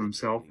equations to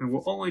himself and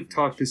will only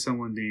talk to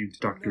someone named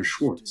Dr.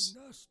 Schwartz.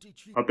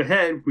 Up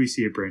ahead, we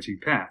see a branching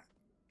path.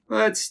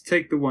 Let's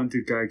take the one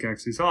to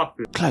Gygax's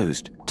office.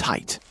 Closed,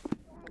 tight.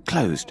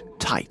 Closed,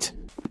 tight.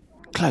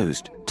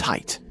 Closed,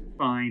 tight.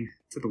 Fine,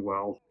 to the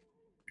well.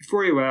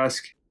 Before you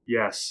ask,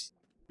 yes,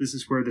 this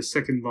is where the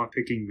second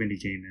lockpicking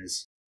minigame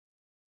is.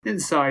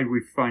 Inside,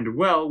 we find a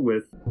well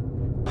with...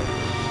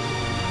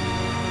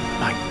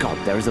 My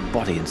God, there is a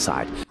body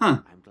inside.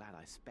 Huh.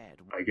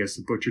 I guess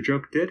the butcher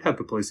joke did have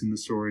a place in the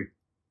story.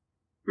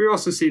 We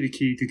also see the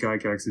key to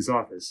Gygax's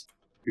office.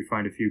 We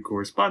find a few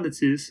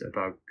correspondences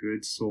about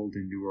goods sold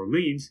in New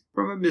Orleans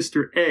from a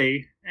Mr.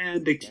 A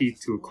and a key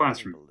to a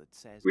classroom.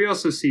 We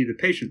also see the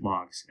patient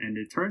logs, and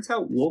it turns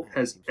out Wolf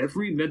has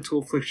every mental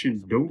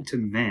affliction known to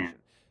man.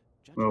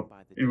 Well,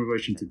 in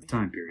relation to the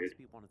time period.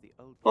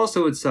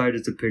 Also inside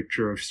is a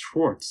picture of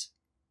Schwartz.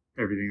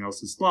 Everything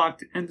else is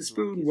locked, and the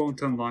spoon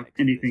won't unlock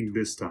anything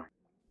this time.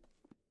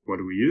 What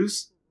do we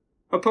use?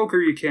 A poker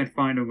you can't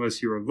find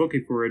unless you are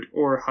looking for it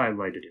or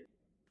highlighted it.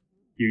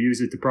 You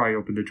use it to pry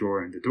open the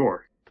drawer and the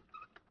door.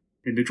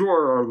 In the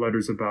drawer are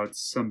letters about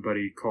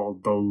somebody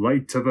called the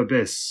Light of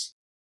Abyss.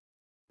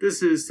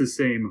 This is the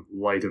same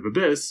Light of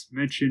Abyss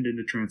mentioned in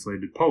the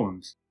translated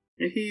poems,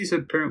 and he's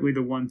apparently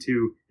the one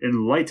to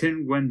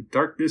enlighten when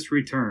darkness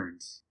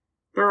returns.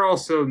 There are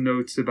also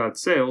notes about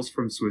sales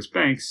from Swiss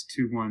banks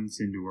to ones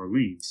in New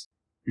Orleans.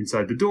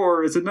 Inside the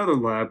door is another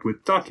lab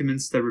with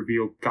documents that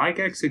reveal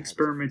Gygax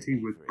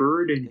experimenting with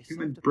bird and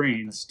human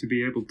brains to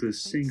be able to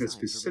sing a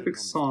specific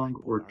song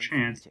or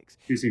chant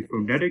using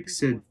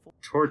phonetics and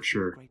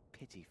torture.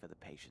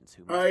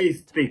 I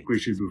think we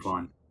should move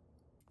on.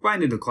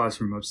 Finding the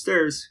classroom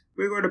upstairs,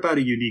 we learn about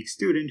a unique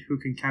student who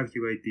can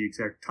calculate the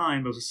exact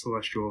time of a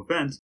celestial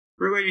event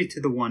related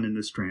to the one in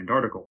the Strand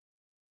article.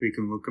 We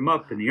can look him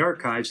up in the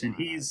archives, and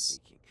he's...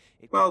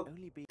 well,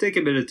 take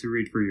a minute to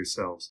read for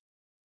yourselves.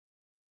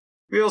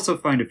 We also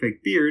find a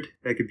fake beard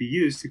that could be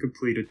used to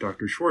complete a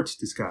Dr. Schwartz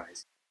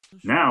disguise.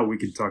 Now we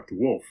can talk to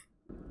Wolf.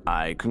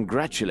 I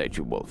congratulate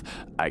you, Wolf.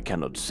 I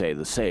cannot say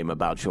the same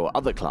about your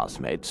other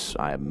classmates.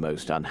 I am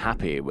most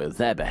unhappy with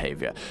their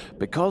behavior,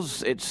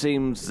 because it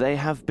seems they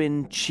have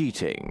been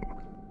cheating.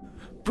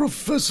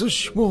 Professor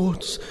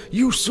Schwartz,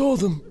 you saw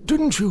them,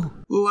 didn't you?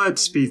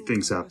 Let's speed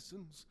things up.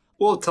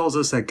 Wolf tells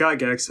us that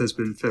Gygax has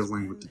been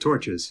fiddling with the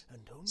torches,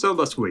 so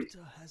let's wait.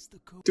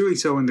 Doing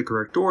so in the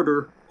correct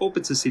order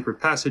opens a secret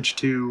passage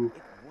to...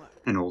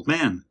 an old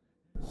man.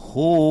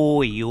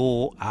 Who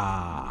you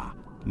are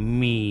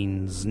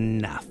means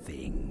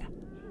nothing.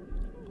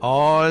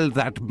 All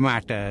that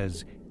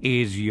matters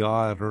is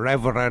your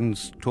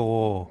reverence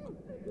to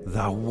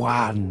the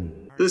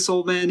One. This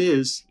old man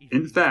is,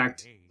 in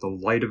fact, the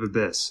Light of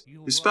Abyss,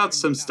 who spouts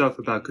some stuff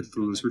about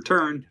Cthulhu's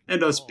return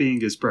and us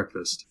being his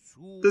breakfast.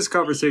 This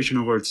conversation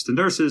alerts the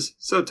nurses,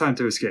 so time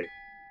to escape.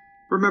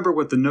 Remember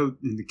what the note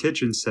in the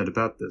kitchen said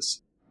about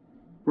this.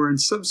 We're in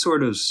some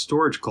sort of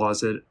storage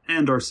closet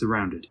and are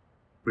surrounded.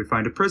 We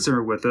find a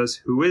prisoner with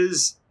us who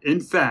is, in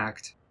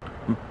fact...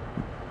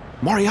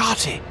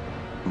 Moriarty!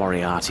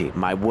 Moriarty,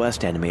 my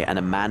worst enemy and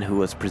a man who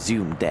was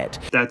presumed dead.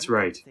 That's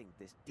right.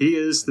 He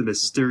is the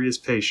mysterious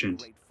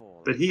patient,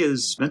 but he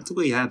is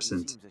mentally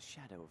absent.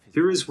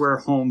 Here is where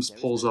Holmes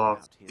pulls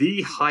off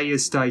the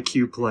highest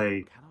IQ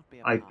play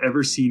I've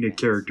ever seen a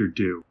character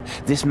do.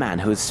 This man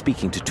who is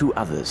speaking to two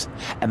others,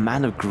 a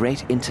man of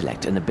great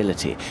intellect and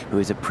ability, who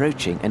is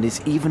approaching and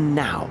is even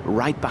now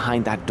right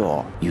behind that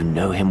door. You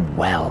know him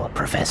well,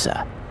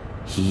 Professor.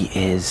 He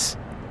is...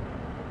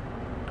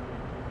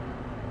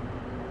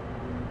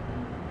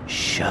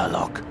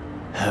 Sherlock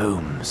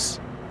Holmes.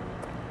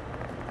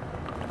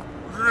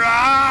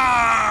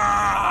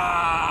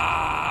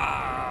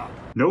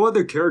 No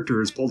other character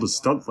has pulled a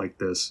stunt like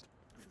this,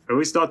 at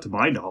least not to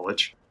my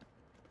knowledge.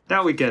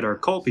 Now we get our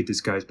Colby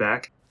disguise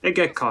back and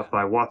get caught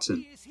by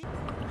Watson.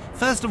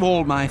 First of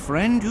all, my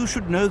friend, you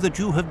should know that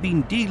you have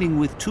been dealing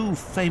with two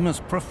famous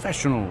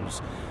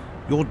professionals.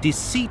 Your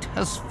deceit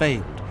has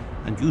failed,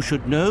 and you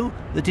should know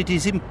that it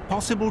is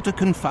impossible to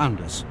confound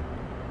us.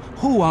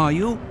 Who are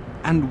you,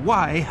 and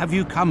why have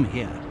you come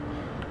here?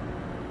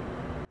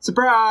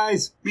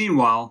 Surprise!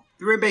 Meanwhile,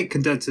 the remake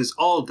condenses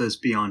all of this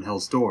beyond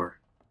Hell's Door.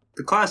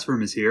 The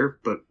classroom is here,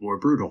 but more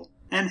brutal,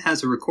 and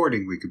has a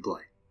recording we could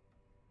play.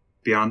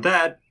 Beyond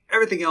that,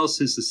 everything else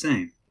is the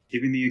same,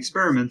 even the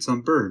experiments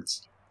on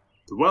birds.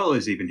 The well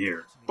is even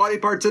here, body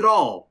parts and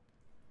all!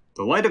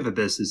 The Light of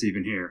Abyss is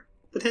even here,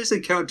 but his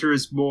encounter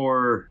is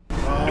more...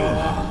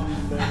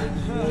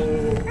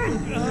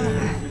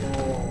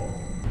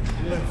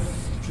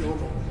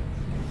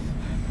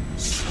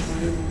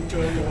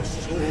 Surrender your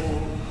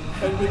soul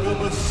and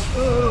become a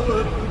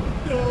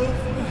servant of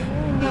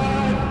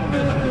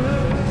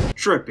madness.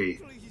 Trippy.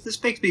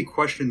 This makes me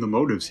question the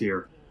motives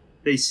here.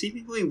 They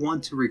seemingly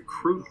want to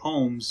recruit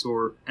Holmes,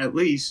 or at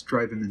least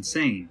drive him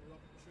insane.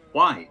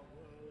 Why?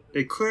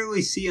 They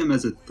clearly see him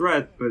as a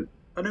threat, but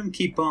let him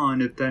keep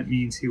on if that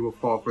means he will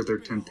fall for their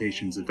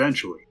temptations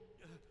eventually.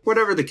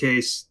 Whatever the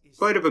case,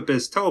 Light of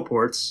Abyss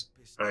teleports,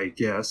 I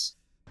guess,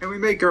 and we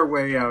make our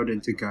way out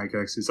into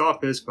Gygax's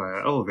office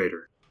via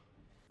elevator.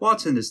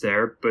 Watson is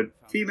there, but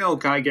female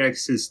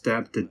Gygax is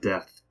stabbed to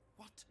death.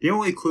 The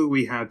only clue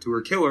we have to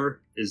her killer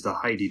is the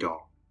Heidi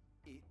doll.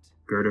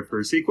 Gerda for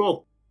a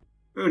sequel?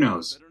 Who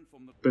knows?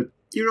 But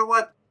you know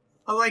what?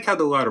 I like how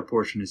the latter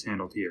portion is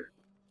handled here.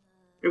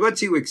 It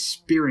lets you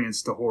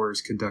experience the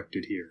horrors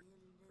conducted here,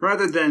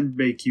 rather than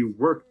make you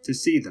work to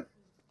see them.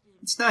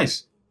 It's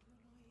nice.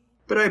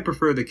 But I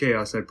prefer the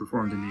chaos I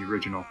performed in the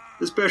original,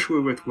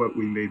 especially with what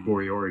we made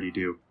Moriarty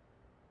do.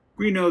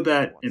 We know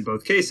that, in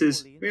both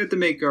cases, we have to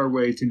make our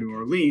way to New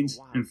Orleans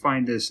and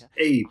find this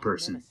A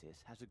person.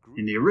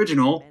 In the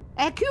original...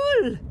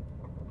 Hercule!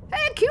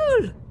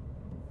 Hercule!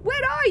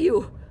 Where are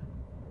you?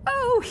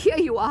 Oh, here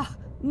you are.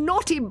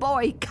 Naughty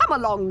boy, come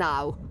along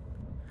now.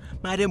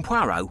 Madame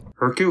Poirot?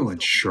 Hercule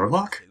and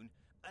Sherlock?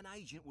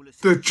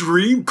 The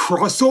dream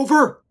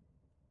crossover?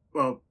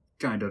 Well,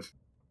 kind of.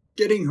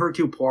 Getting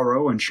Hercule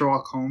Poirot and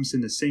Sherlock Holmes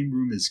in the same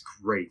room is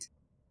great.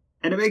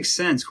 And it makes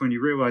sense when you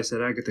realize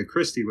that Agatha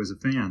Christie was a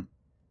fan.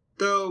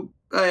 Though,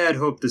 I had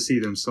hoped to see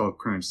them solve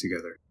crimes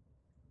together.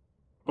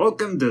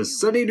 Welcome to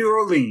sunny New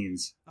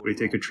Orleans! We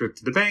take a trip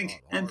to the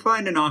bank and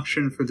find an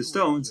auction for the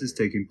stones is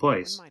taking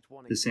place.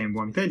 The same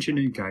one mentioned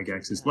in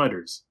Gygax's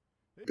letters.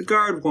 The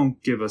guard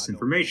won't give us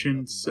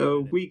information,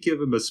 so we give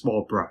him a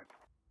small bribe.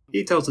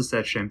 He tells us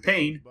that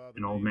Champagne,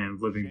 an old man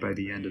living by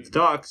the end of the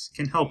docks,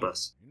 can help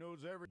us.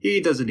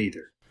 He doesn't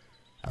either.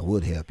 I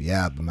would help you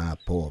out, but my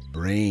poor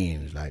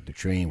brain's like the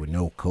train with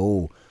no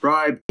coal.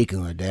 Bribe.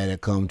 Thinking of that had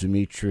come to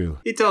me true.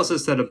 He tells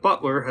us that a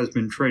butler has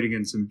been trading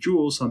in some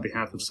jewels on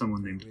behalf of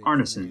someone named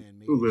Arneson,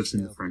 who lives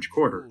in the French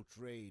Quarter.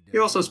 He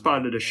also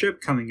spotted a ship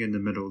coming in the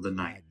middle of the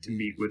night to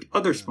meet with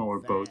other smaller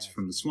boats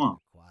from the swamp.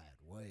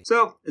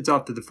 So, it's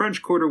off to the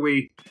French Quarter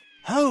we...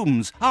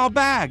 Holmes, our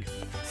bag!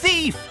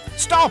 Thief!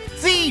 Stop!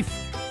 Thief!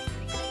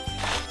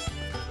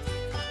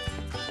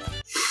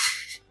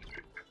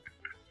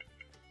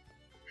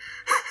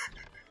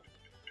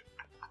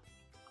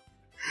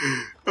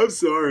 I'm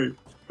sorry,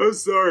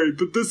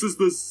 but this is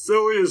the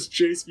silliest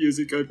chase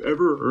music I've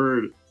ever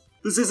heard.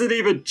 This isn't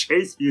even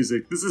chase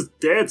music, this is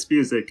dance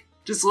music.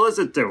 Just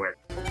listen to it.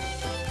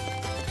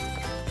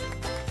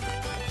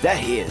 There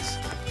he is.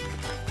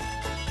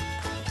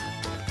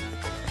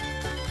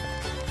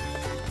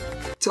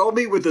 Tell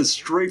me with a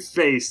straight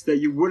face that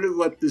you wouldn't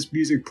let this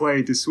music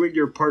play to swing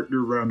your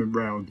partner round and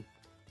round.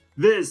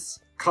 This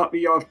caught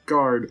me off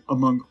guard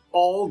among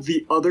all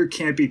the other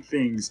campy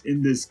things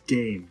in this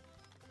game.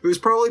 It was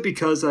probably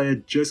because I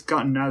had just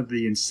gotten out of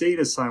the insane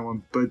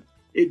asylum, but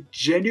it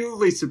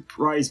genuinely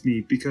surprised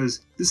me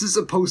because this is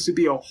supposed to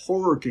be a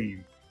horror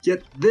game,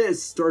 yet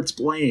this starts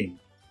playing.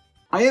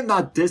 I am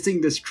not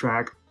dissing this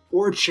track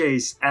or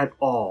chase at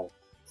all.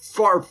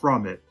 Far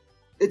from it.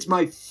 It's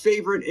my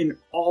favorite in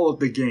all of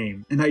the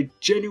game, and I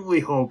genuinely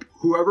hope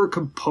whoever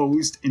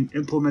composed and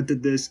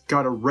implemented this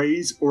got a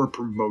raise or a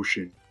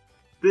promotion.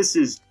 This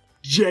is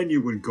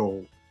genuine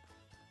gold.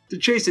 The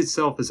chase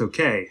itself is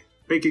okay,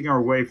 making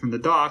our way from the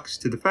docks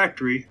to the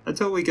factory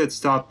until we get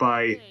stopped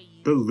by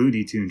the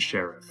Looney Tunes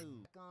sheriff.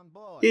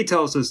 He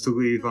tells us to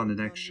leave on the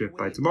next ship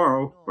by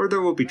tomorrow, or there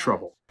will be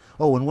trouble.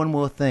 Oh, and one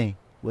more thing.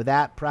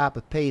 Without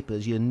proper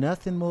papers, you're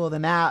nothing more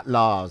than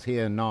outlaws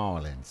here in New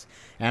Orleans.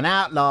 And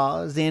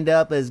outlaws end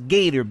up as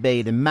gator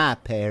bait in my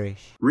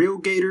parish. Real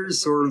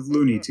gators or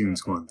Looney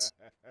Tunes ones?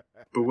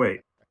 But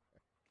wait,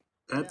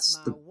 that's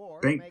the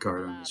bank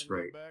guard on his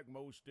right.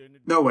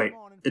 No wait,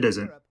 it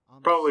isn't.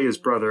 Probably his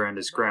brother and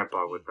his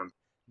grandpa with him.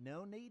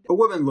 A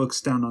woman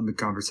looks down on the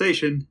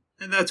conversation,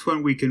 and that's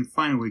when we can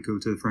finally go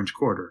to the French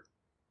Quarter.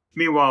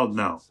 Meanwhile,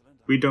 no,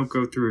 we don't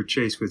go through a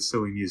chase with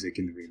silly music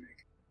in the remake.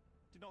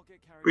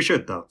 We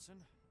should, though.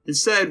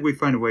 Instead, we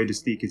find a way to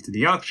sneak into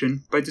the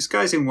auction by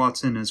disguising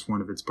Watson as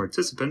one of its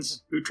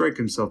participants who drank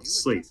himself to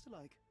sleep.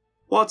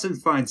 Watson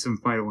finds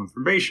some vital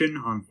information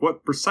on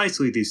what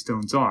precisely these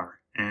stones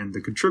are, and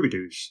the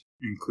contributors,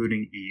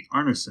 including E.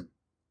 Arneson.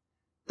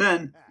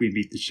 Then, we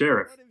meet the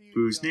sheriff,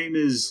 whose name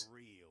is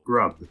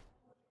Grub.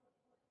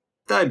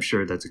 I'm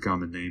sure that's a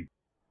common name,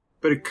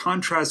 but it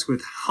contrasts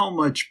with how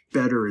much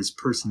better his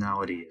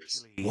personality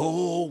is.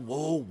 Whoa,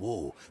 whoa,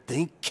 whoa.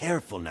 Think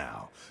careful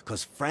now,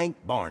 because Frank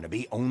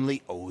Barnaby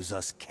only owes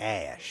us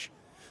cash.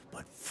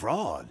 But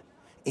fraud,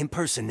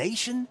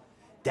 impersonation,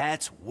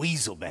 that's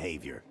weasel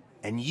behavior.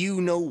 And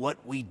you know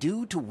what we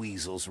do to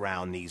weasels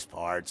round these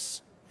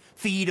parts.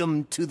 Feed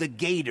 'em to the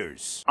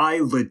gators. I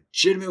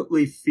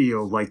legitimately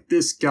feel like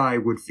this guy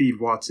would feed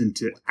Watson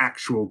to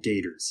actual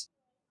gators.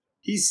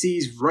 He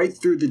sees right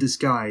through the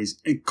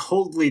disguise and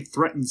coldly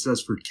threatens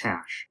us for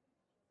cash.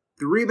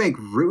 The remake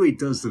really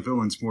does the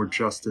villains more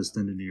justice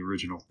than in the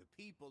original.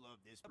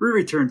 We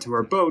return to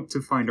our boat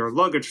to find our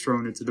luggage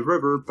thrown into the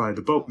river by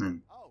the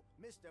boatman.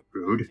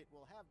 Rude.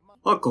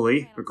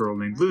 Luckily, a girl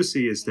named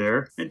Lucy is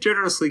there and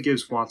generously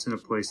gives Watson a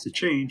place to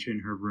change in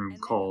her room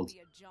called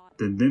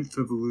the Nymph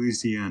of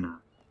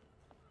Louisiana.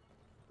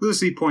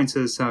 Lucy points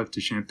us out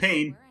to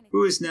Champagne,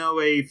 who is now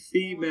a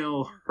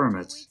female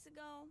hermit.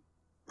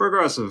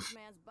 Progressive.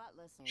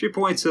 She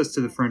points us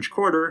to the French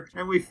Quarter,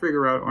 and we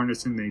figure out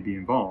Arneson may be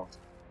involved.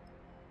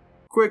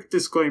 Quick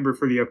disclaimer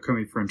for the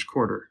upcoming French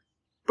Quarter.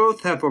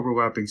 Both have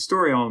overlapping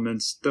story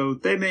elements, though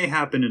they may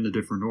happen in a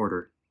different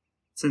order.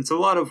 Since a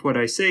lot of what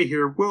I say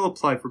here will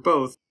apply for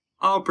both,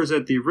 I'll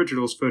present the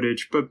original's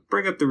footage, but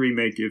bring up the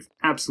remake if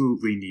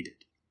absolutely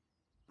needed.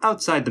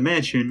 Outside the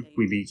mansion,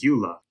 we meet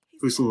Eula,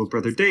 whose little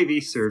brother Davy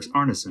serves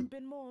Arneson.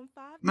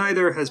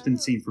 Neither has been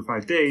seen for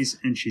 5 days,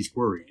 and she's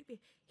worried.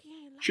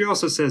 She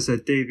also says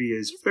that Davy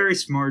is very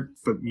smart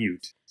but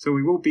mute, so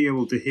we won't be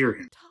able to hear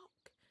him.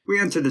 We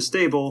enter the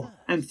stable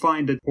and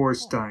find a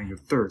horse dying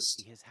of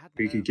thirst.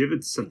 We can give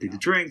it something to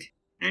drink,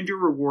 and your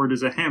reward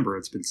is a hammer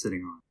it's been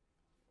sitting on.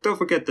 Don't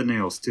forget the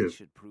nails too.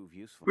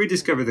 We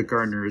discover the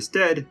gardener is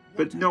dead,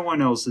 but no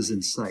one else is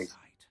in sight.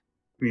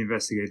 We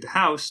investigate the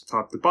house,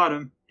 top to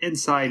bottom,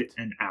 inside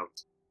and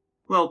out.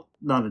 Well,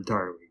 not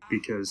entirely,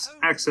 because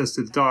access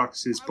to the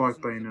docks is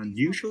blocked by an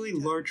unusually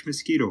large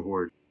mosquito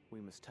horde.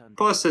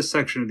 Plus, this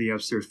section of the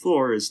upstairs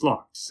floor is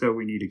locked, so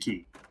we need a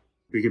key.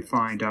 We can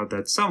find out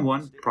that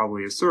someone,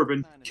 probably a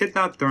servant,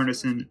 kidnapped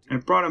Arneson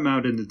and brought him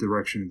out in the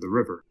direction of the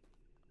river.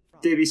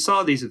 Davy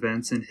saw these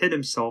events and hid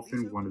himself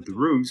in one of the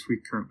rooms we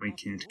currently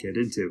can't get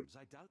into.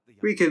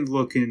 We can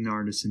look in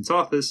Arneson's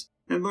office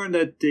and learn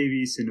that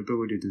Davy's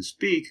inability to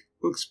speak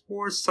looks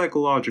more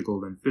psychological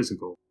than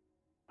physical.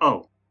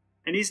 Oh,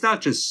 and he's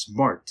not just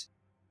smart.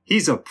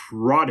 He's a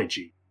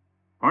prodigy.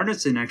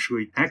 Arneson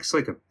actually acts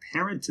like a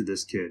parent to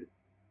this kid.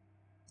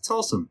 It's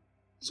awesome.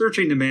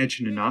 Searching the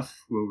mansion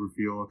enough will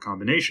reveal a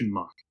combination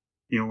lock.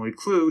 The only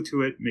clue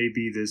to it may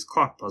be this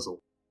clock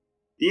puzzle.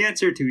 The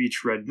answer to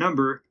each red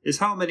number is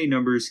how many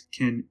numbers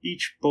can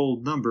each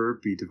bold number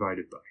be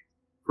divided by.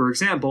 For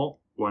example,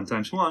 1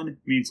 times 1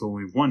 means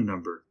only one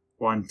number.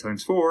 1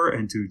 times 4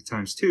 and 2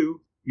 times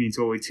 2 means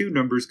only 2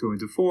 numbers go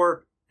into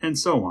 4, and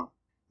so on.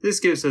 This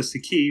gives us the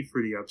key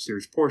for the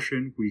upstairs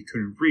portion we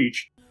couldn't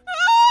reach.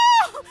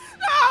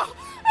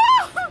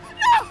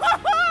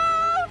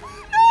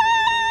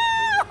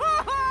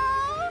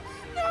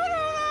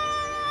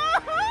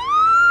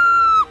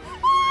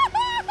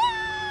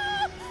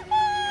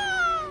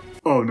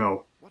 Oh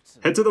no.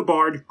 Head to the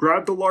barn,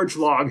 grab the large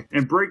log,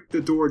 and break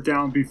the door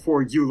down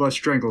before Eula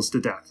strangles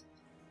to death.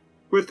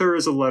 With her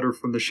is a letter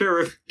from the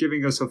sheriff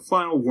giving us a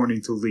final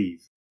warning to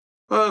leave.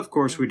 Of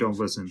course we don't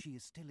listen.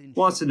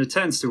 Watson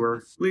attends to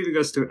her, leaving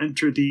us to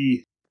enter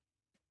the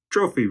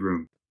trophy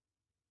room.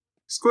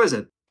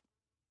 Exquisite.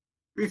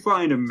 We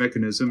find a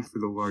mechanism for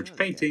the large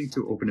painting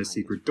to open a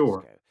secret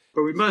door.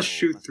 but we must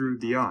shoot through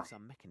the eye.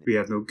 We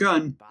have no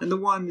gun, and the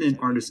one in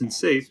Arneson's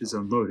safe is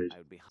unloaded.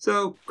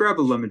 So, grab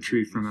a lemon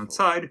tree from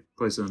outside,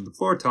 place it on the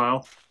floor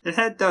tile, and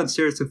head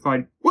downstairs to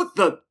find— What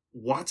the—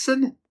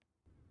 Watson?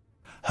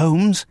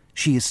 Holmes,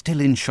 she is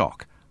still in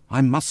shock.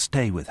 I must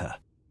stay with her.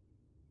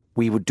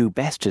 We would do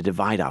best to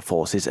divide our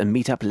forces and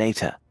meet up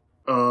later.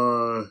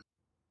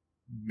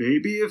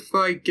 Maybe if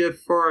I get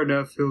far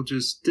enough, he'll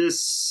just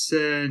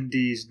descend.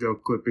 He's no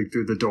clipping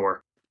through the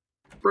door.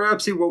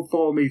 Perhaps he won't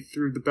follow me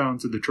through the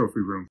bounds of the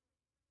trophy room.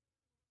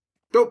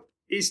 Nope,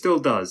 he still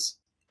does.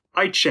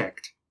 I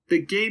checked.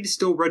 The game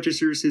still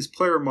registers his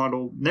player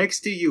model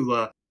next to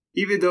Eula,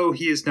 even though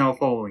he is now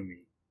following me.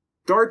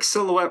 Dark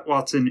Silhouette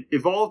Watson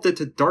evolved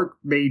into Dark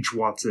Mage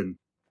Watson.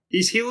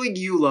 He's healing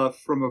Eula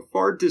from a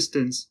far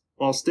distance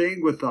while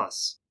staying with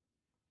us.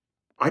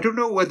 I don't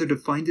know whether to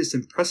find this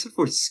impressive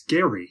or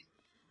scary.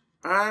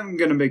 I'm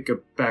gonna make a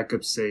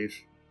backup save,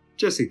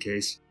 just in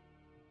case.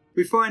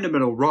 We find a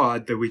metal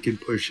rod that we can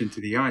push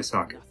into the eye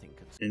socket.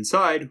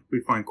 Inside, we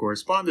find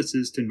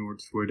correspondences to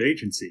Northwood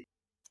Agency,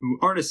 who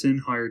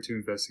Arneson hired to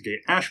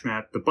investigate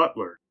Ashmat the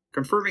butler,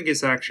 confirming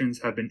his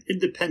actions have been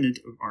independent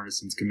of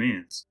Arneson's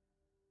commands.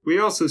 We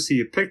also see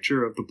a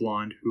picture of the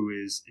blonde who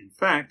is, in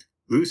fact,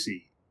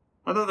 Lucy.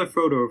 Another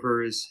photo of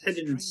her is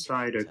hidden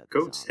inside a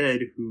goat's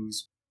head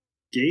whose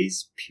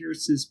gaze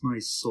pierces my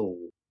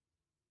soul.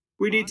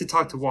 We need to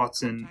talk to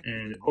Watson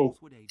and hope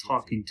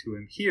talking to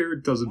him here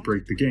doesn't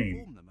break the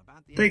game.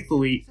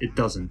 Thankfully, it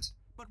doesn't.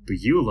 But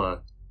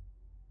Eula...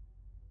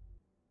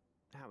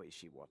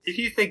 If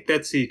you think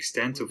that's the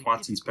extent of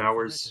Watson's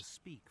powers,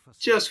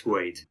 just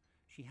wait.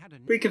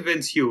 We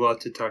convince Eula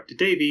to talk to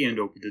Davy and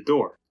open the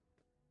door.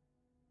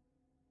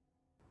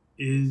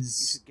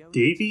 Is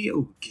Davy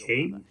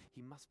okay?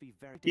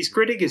 He's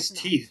gritting his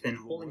teeth and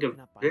holding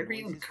a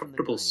very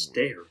uncomfortable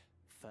stare.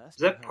 Is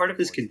that part of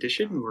his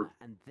condition, or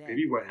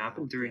maybe what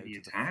happened during the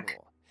attack?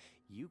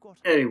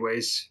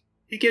 Anyways,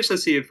 he gives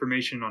us the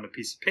information on a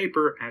piece of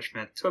paper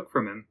Ashmat took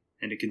from him,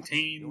 and it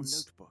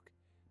contains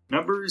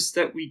numbers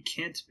that we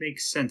can't make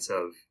sense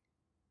of.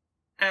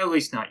 At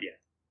least not yet.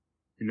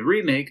 In the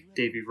remake,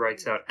 Davy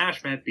writes out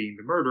Ashmat being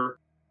the murderer,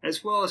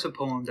 as well as a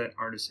poem that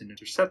Arneson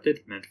intercepted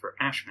meant for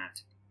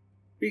Ashmat.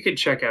 We can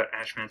check out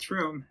Ashmat's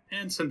room,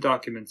 and some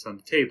documents on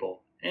the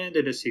table, and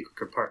in a secret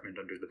compartment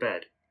under the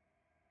bed.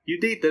 You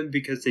need them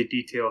because they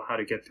detail how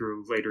to get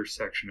through a later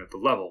section of the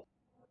level.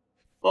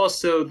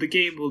 Also, the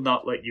game will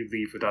not let you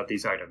leave without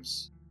these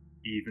items,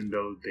 even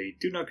though they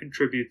do not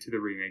contribute to the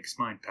remake's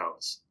Mind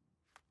Palace.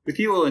 With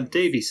Eula and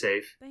Davy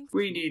safe,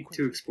 we need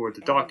to explore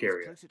the dock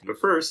area, but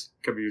first,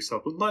 cover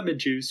yourself with lemon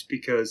juice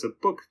because a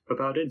book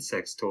about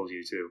insects told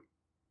you to.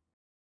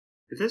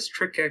 If this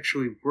trick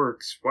actually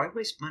works, why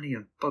waste money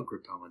on bug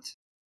repellent?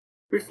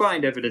 We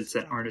find evidence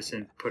that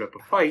Arneson put up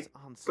a fight,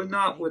 but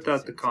not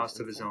without the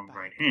cost of his own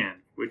right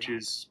hand, which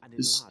is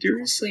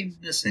mysteriously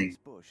missing.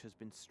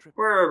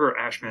 Wherever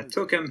Ashmat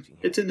took him,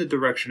 it's in the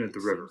direction of the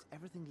river.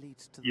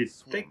 You'd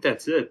think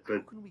that's it,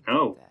 but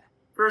no.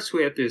 First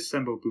we have to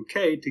assemble a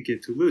bouquet to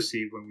give to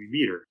Lucy when we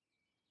meet her.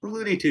 The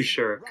Looney Tunes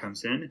sheriff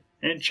comes in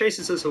and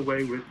chases us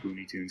away with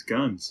Looney Tunes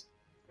guns.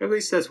 At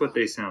least that's what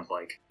they sound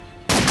like.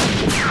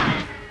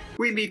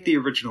 We meet the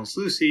original's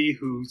Lucy,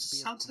 who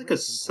sounds like a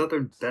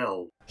Southern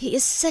belle. He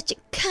is such a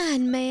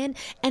kind man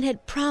and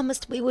had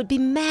promised we would be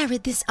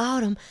married this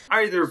autumn.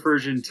 Either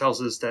version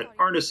tells us that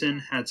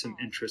Arneson had some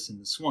interest in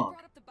the swamp,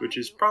 which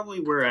is probably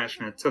where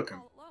Ashmat took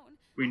him.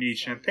 We need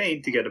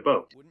champagne to get a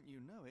boat.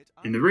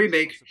 In the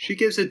remake, she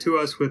gives it to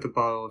us with a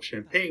bottle of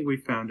champagne we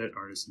found at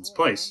Arneson's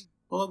place,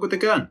 along with a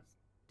gun.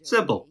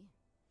 Simple.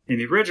 In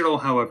the original,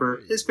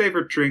 however, his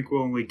favorite drink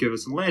will only give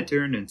us a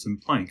lantern and some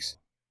planks.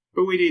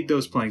 But we need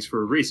those planks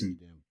for a reason.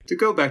 To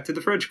go back to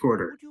the French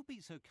Quarter.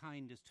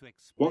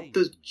 Won't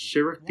the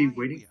sheriff be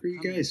waiting for you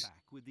guys?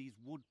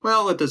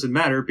 Well, it doesn't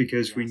matter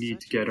because we need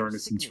to get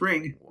Arneson's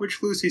ring,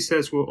 which Lucy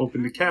says will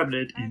open the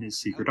cabinet in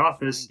his secret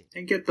office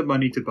and get the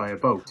money to buy a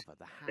boat.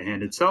 The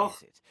hand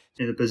itself,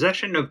 in the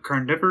possession of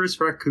carnivorous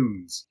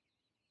raccoons.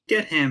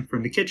 Get ham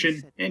from the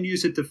kitchen and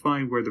use it to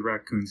find where the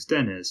raccoon's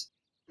den is.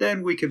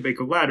 Then we can make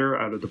a ladder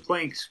out of the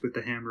planks with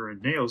the hammer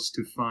and nails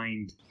to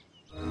find...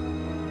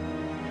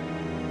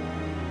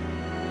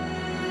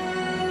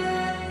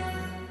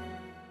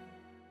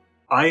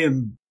 I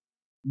am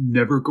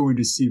never going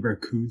to see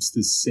raccoons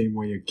the same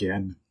way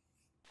again.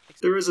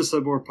 There is a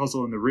submore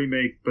puzzle in the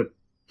remake, but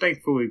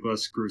thankfully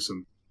less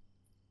gruesome.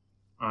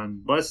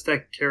 Unless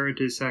that carrot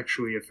is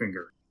actually a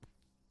finger.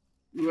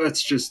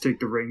 Let's just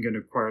take the ring and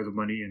acquire the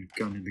money and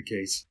gun in the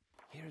case.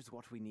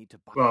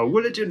 Well,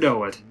 wouldn't you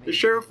know it? The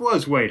sheriff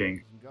was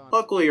waiting.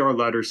 Luckily our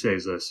ladder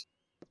saves us.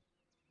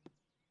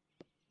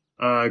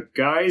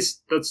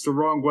 Guys, that's the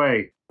wrong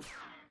way.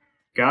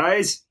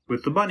 Guys,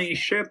 with the money,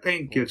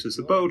 Champagne gives us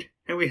a boat,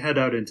 and we head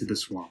out into the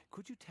swamp.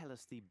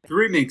 The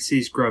remake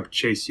sees Grub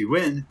chase you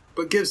in,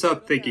 but gives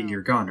up thinking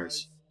you're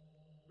goners.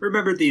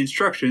 Remember the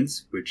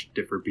instructions, which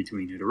differ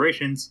between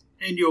iterations,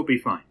 and you'll be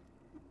fine.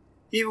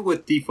 Even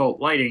with default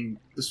lighting,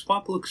 the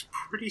swamp looks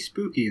pretty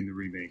spooky in the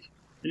remake.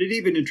 and it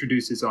even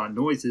introduces odd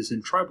noises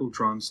and tribal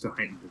drums to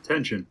heighten the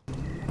tension.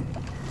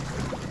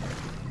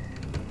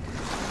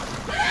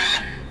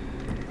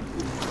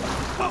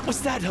 What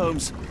was that,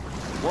 Holmes?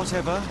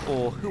 Whatever,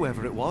 or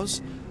whoever it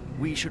was,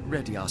 we should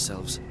ready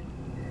ourselves.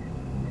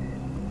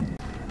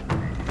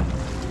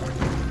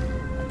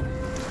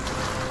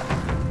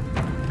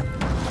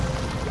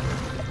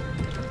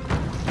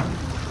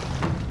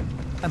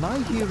 Am I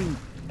hearing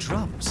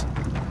drums?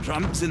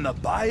 Drums in the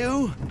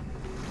bayou?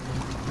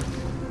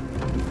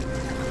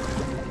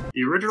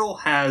 The original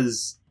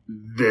has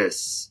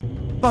this.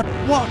 But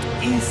what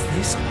is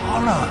this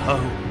horror,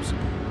 Holmes?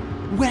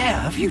 Where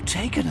have you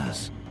taken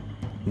us?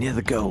 Near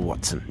the goal,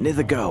 Watson, near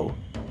the goal.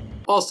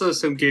 Also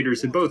some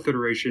gators in both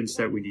iterations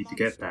that we need to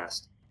get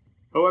past.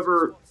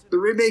 However, the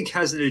remake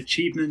has an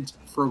achievement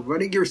for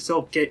letting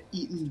yourself get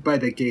eaten by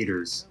the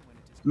gators.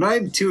 And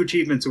I'm 2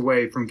 achievements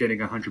away from getting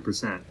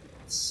 100%.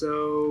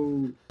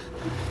 So...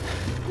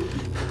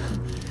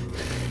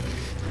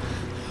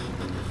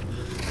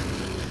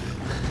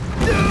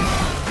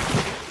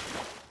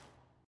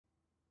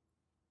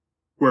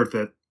 worth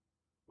it.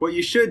 What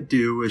you should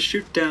do is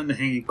shoot down the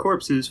hanging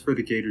corpses for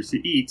the gators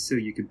to eat so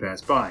you can pass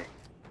by.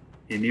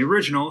 In the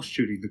original,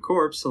 shooting the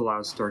corpse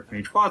allows Dark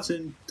Mage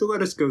Watson to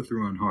let us go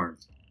through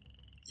unharmed.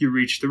 You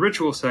reach the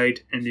ritual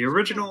site, and the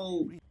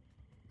original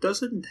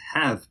doesn't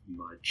have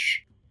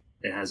much.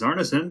 It has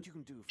Arneson,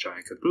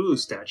 giant Cthulhu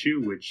statue,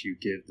 which you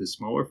give the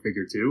smaller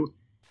figure to,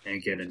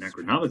 and get a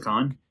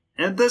Necronomicon,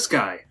 and this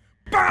guy.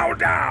 Bow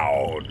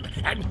down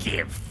and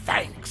give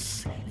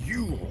thanks.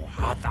 You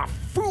are the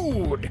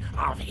food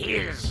of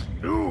his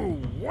new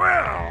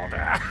world.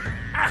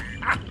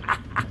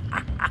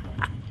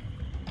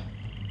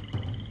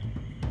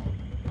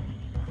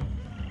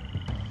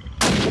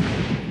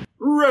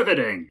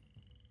 Riveting!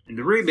 In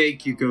the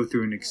remake, you go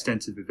through an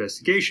extensive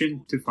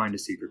investigation to find a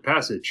secret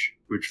passage,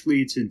 which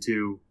leads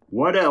into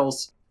what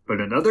else but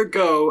another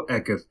go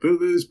at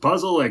Cthulhu's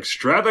puzzle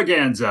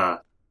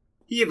extravaganza.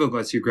 He even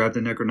lets you grab the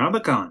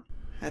Necronomicon.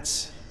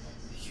 That's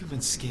human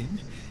skin?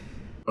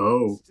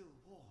 Oh.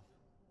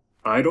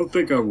 I don't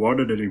think I want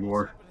it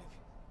anymore.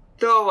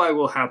 Though I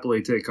will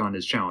happily take on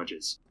his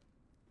challenges.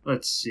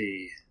 Let's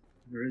see.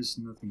 There is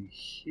nothing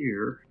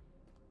here.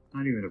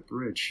 Not even a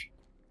bridge.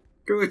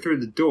 Going through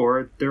the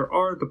door, there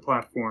are the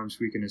platforms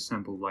we can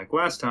assemble like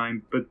last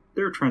time, but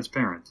they're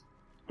transparent.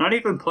 Not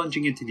even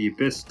plunging into the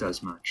abyss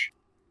does much.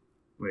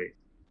 Wait,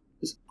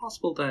 is it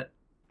possible that...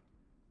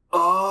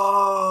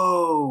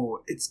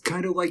 Oh! It's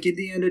kind of like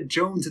Indiana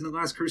Jones in The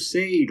Last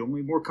Crusade,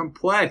 only more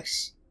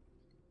complex.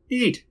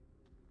 Neat.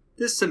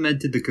 This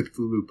cemented the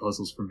Cthulhu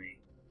puzzles for me,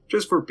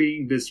 just for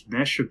being this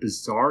mesh of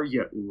bizarre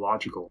yet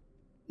logical.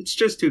 It's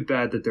just too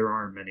bad that there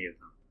aren't many of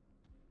them.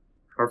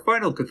 Our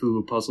final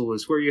Cthulhu puzzle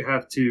is where you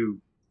have to...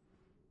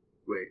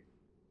 Wait,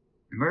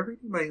 am I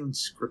reading my own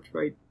script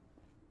right?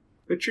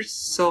 Let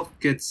yourself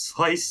get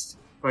sliced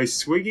by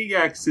swinging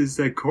axes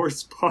that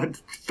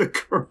correspond with the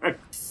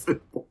correct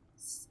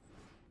symbols.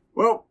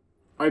 Well,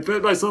 I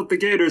fed myself the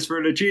gators for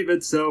an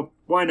achievement, so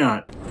why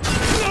not?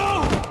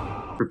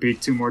 No!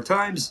 Repeat 2 more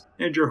times,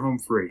 and you're home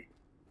free.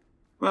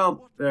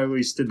 Well, at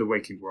least in the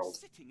waking world.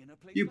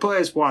 You play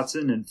as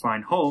Watson and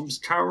find Holmes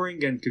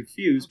cowering and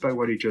confused by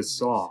what he just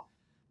saw.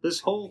 This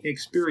whole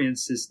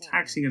experience is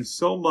taxing him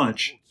so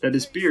much that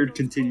his beard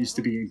continues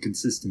to be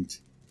inconsistent.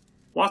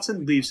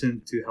 Watson leaves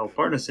him to help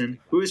Arneson,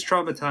 who is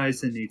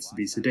traumatized and needs to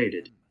be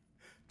sedated.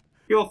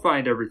 You'll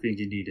find everything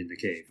you need in the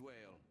cave.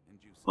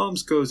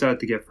 Holmes goes out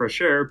to get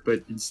fresh air,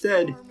 but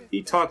instead,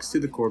 he talks to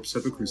the corpse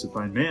of a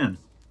crucified man.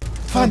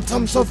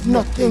 Phantoms of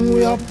nothing,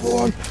 we are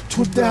born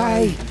to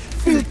die,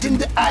 filled in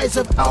the eyes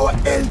of our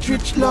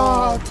eldritch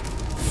lord.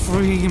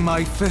 Free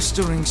my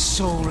festering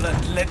soul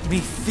and let me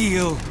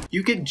feel.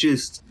 You can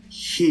just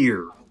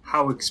hear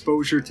how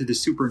exposure to the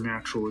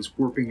supernatural is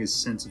warping his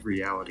sense of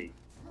reality.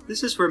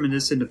 This is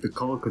reminiscent of the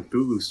Call of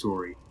Cthulhu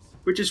story,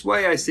 which is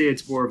why I say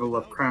it's more of a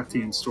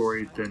Lovecraftian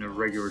story than a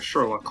regular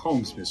Sherlock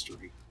Holmes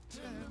mystery.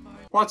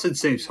 Watson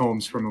saves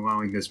Holmes from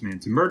allowing this man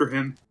to murder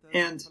him,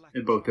 and,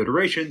 in both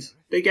iterations,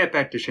 they get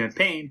back to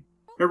Champagne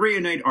and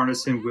reunite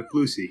Arneson with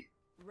Lucy.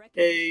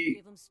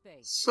 A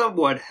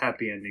somewhat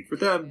happy ending for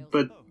them,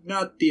 but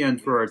not the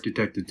end for our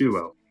detective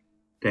duo.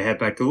 They head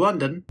back to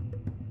London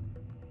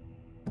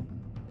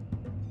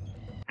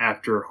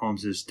after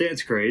Holmes'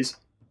 dance craze,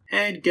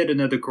 and get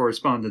another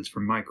correspondence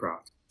from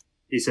Mycroft.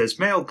 He says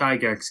male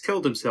Gygax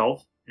killed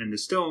himself, and the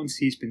stones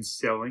he's been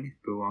selling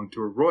belong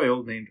to a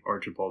royal named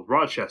Archibald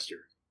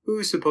Rochester,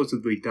 who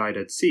supposedly died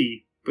at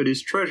sea, but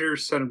his treasure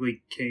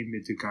suddenly came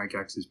into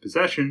Gygax's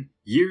possession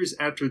years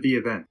after the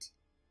event.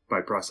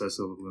 By process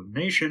of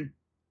elimination,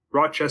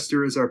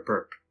 Rochester is our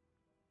perp.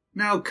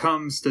 Now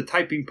comes the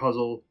typing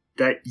puzzle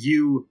that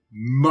you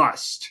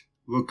must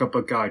look up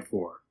a guide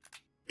for.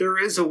 There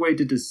is a way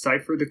to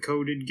decipher the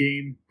code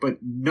in-game, but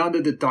none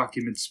of the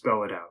documents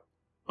spell it out.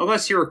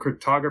 Unless you're a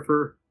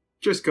cryptographer,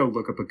 just go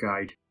look up a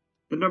guide.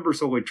 The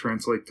numbers only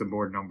translate to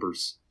more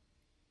numbers.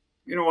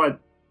 You know what?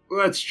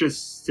 Let's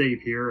just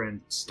save here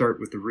and start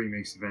with the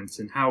remake's events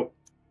and how...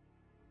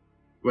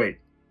 Wait.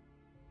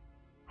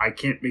 I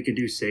can't make a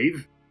new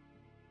save?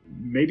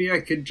 Maybe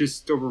I could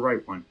just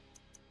overwrite one.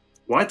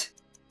 What?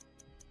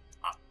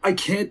 I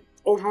can't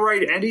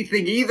overwrite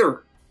anything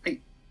either!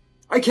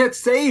 I can't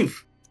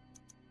save!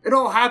 It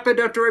all happened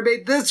after I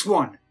made this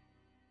one!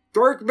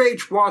 Dark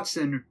Mage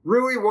Watson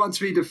really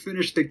wants me to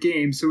finish the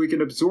game so he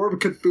can absorb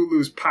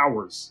Cthulhu's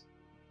powers.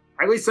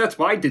 At least that's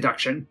my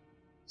deduction.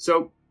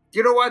 So,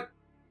 you know what?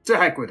 To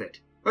heck with it.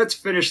 Let's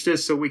finish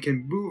this so we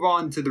can move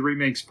on to the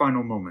remake's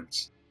final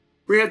moments.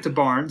 We head to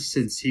Barnes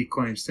since he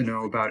claims to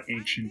know about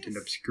ancient and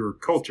obscure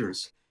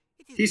cultures.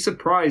 He's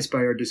surprised by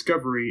our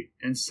discovery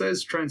and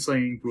says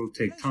translating will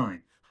take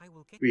time.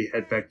 We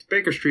head back to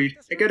Baker Street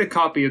and get a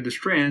copy of The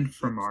Strand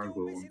from our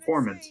little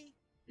informant.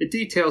 It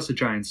details a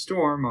giant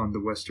storm on the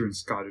western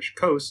Scottish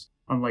coast,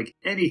 unlike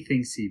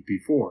anything seen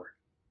before.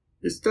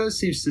 This does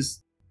seem to...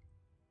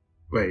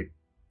 Wait,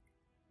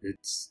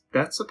 is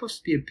that supposed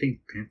to be a Pink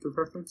Panther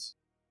reference?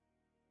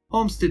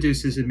 Holmes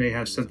deduces it may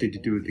have something to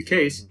do with the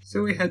case,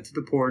 so we head to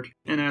the port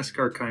and ask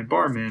our kind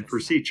barman for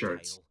sea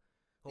charts.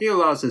 He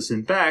allows us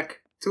in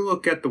back to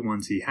look at the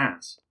ones he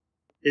has.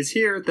 It's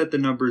here that the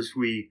numbers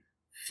we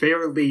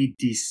fairly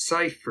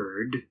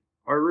deciphered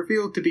are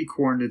revealed to be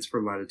coordinates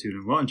for latitude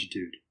and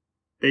longitude.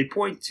 They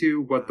point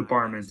to what the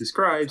barman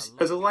describes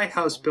as a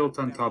lighthouse built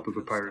on top of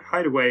a pirate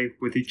hideaway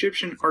with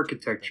Egyptian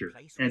architecture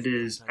and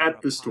is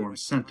at the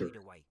storm's center.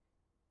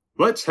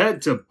 Let's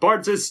head to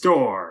Barnes'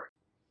 store!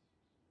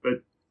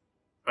 But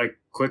I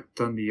clicked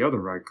on the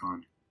other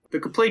icon. The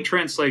complete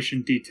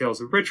translation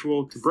details a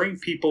ritual to bring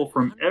people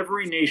from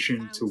every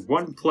nation to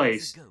one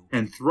place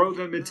and throw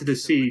them into the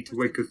sea to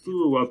wake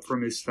Cthulhu up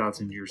from his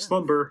 1,000-year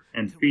slumber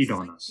and feed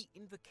on us.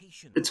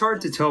 It's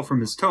hard to tell from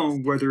his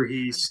tone whether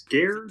he's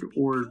scared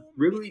or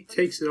really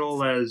takes it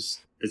all as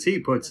he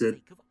puts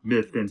it,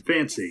 myth and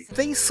fancy.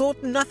 They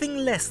sought nothing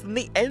less than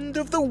the end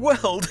of the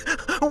world.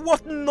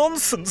 What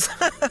nonsense!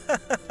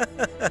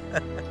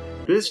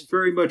 This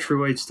very much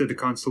relates to the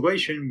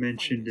constellation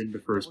mentioned in the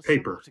first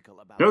paper.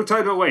 No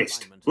time to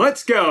waste.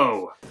 Let's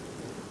go!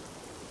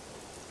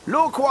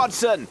 Look,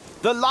 Watson!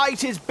 The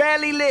light is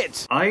barely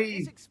lit!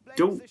 I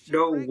don't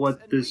know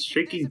what this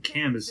shaking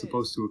cam is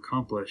supposed to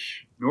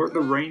accomplish, nor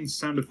the rain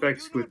sound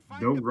effects with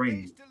no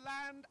rain,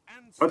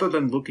 other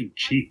than looking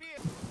cheap.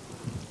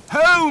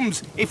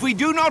 Holmes, if we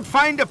do not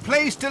find a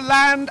place to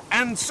land,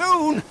 and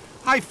soon,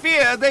 I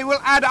fear they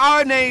will add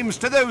our names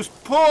to those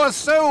poor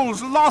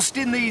souls lost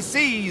in these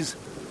seas.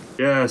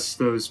 Yes,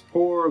 those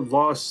poor,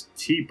 lost,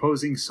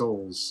 T-posing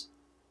souls.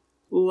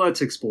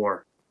 Let's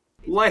explore.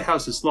 The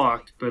lighthouse is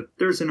locked, but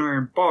there's an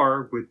iron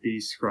bar with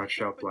these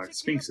scratched-out black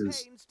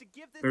sphinxes.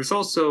 There's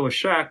also a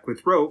shack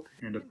with rope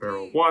and a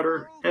barrel of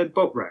water and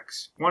boat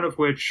wrecks, one of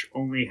which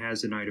only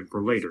has an item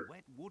for later.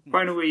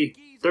 Finally,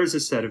 there's a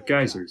set of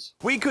geysers.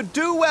 We could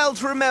do well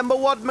to remember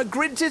what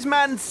Magrinte's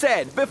man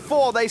said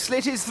before they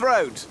slit his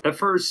throat. At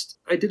first,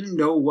 I didn't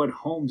know what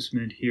Holmes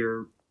meant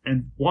here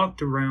and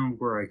walked around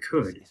where I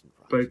could,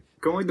 but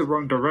going the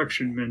wrong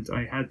direction meant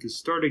I had to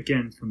start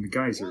again from the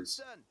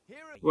geysers.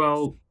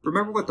 Well,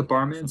 remember what the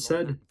barman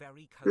said?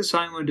 This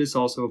island is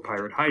also a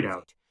pirate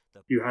hideout.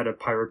 You had a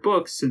pirate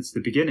book since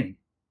the beginning.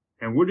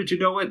 And wouldn't you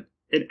know it?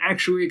 It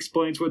actually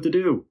explains what to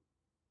do.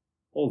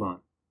 Hold on.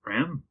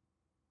 Ram?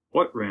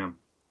 What ram?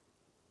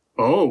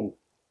 Oh!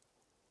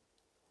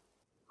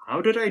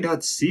 How did I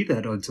not see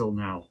that until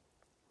now?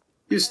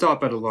 You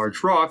stop at a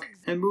large rock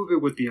and move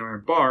it with the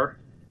iron bar,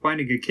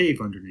 finding a cave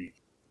underneath.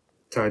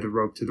 Tie the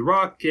rope to the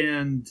rock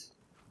and...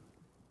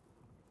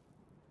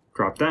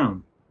 drop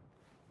down.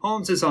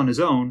 Holmes is on his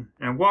own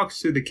and walks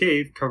through the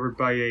cave covered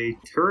by a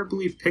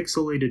terribly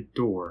pixelated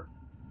door.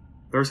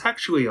 There's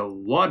actually a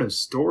lot of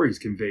stories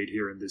conveyed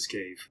here in this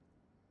cave.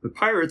 The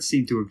pirates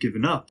seem to have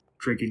given up,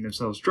 drinking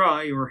themselves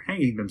dry or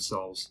hanging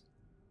themselves.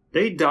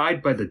 They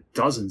died by the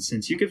dozen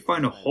since you could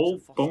find a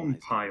whole bone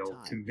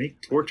pile to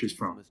make torches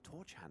from.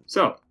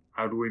 So,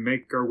 how do we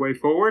make our way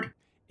forward?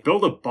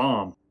 Build a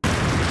bomb.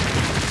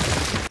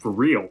 For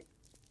real.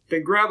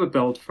 Then grab a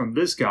belt from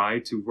this guy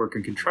to work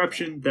a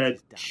contraption that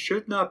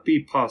should not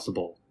be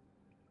possible.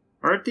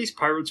 Aren't these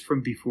pirates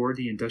from before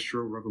the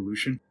Industrial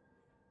Revolution?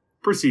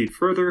 Proceed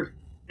further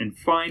and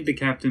find the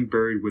captain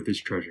buried with his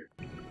treasure.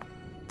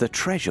 The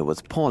treasure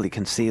was poorly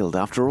concealed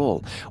after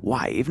all.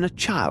 Why, even a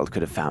child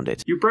could have found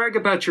it. You brag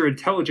about your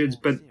intelligence,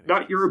 but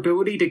not your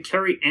ability to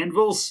carry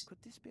anvils?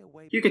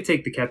 You could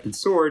take the captain's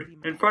sword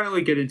and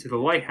finally get into the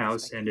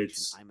lighthouse and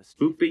its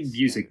looping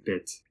music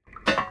bit.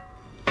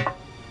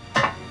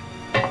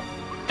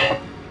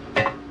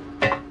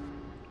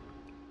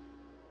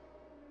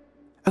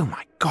 Oh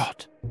my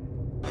God!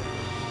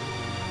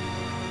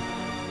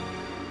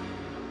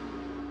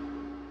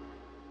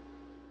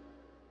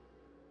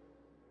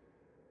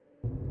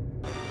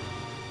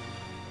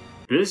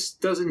 This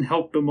doesn't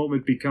help the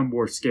moment become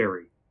more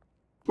scary.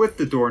 With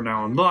the door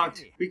now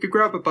unlocked, we could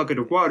grab a bucket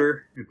of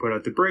water and put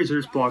out the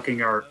braziers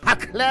blocking our... How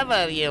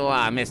clever you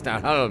are, Mr.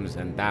 Holmes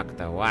and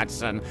Dr.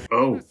 Watson.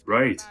 Oh,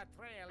 right.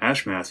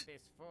 Ashmat.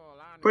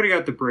 Putting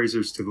out the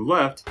braziers to the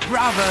left.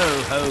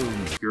 Bravo,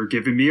 Holmes! You're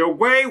giving me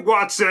away,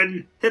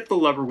 Watson! Hit the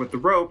lever with the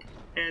rope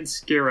and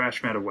scare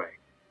Ashmat away.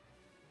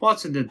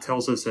 Watson then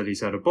tells us that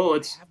he's out of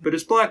bullets, but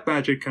his black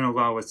magic can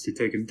allow us to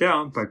take him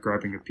down by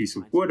grabbing a piece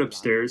of wood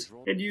upstairs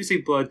and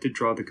using blood to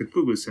draw the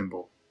Cthulhu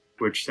symbol,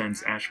 which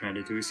sends Ashman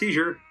into a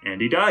seizure,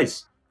 and he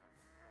dies.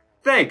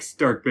 Thanks,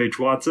 Dark Mage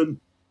Watson!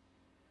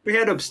 We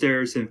head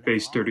upstairs and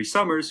face Dirty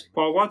Summers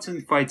while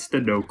Watson fights the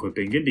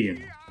no-clipping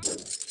Indian.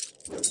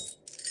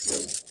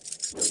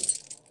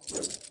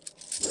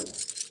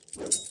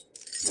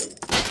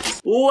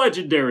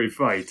 Legendary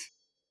fight!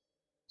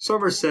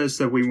 Summers says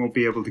that we won't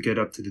be able to get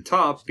up to the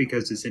top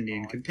because his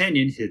Indian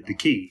companion hid the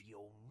key.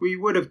 We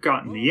would have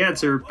gotten the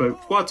answer,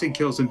 but Watson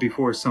kills him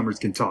before Summers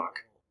can talk.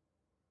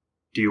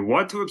 Do you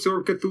want to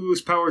absorb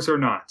Cthulhu's powers or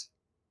not?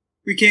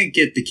 We can't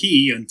get the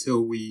key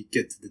until we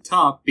get to the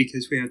top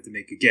because we have to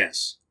make a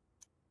guess.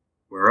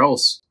 Where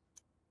else?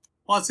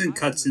 Watson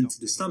cuts into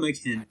the stomach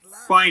and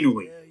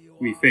finally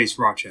we face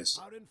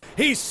Rochester.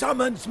 He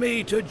summons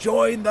me to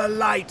join the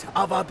light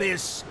of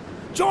Abyss.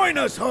 Join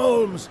us,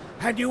 Holmes,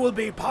 and you will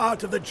be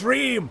part of the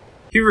dream.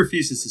 He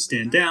refuses to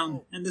stand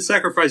down, and the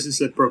sacrifices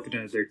have broken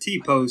out of their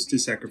T-pose to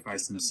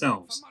sacrifice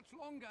themselves.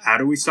 How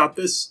do we stop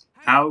this?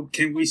 How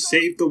can we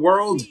save the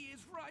world?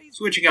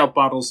 Switching out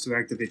bottles to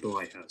activate the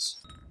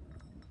lighthouse.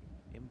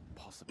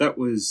 That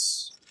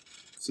was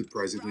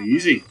surprisingly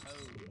easy.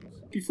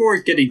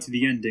 Before getting to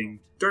the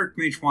ending, Dark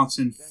Mage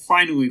Watson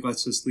finally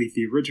lets us leave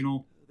the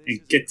original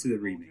and get to the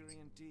remake.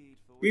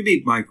 We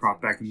meet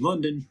Mycroft back in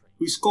London,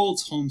 who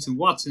scolds Holmes and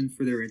Watson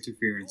for their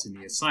interference in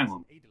the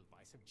asylum.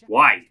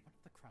 Why?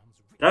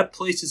 That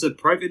place is a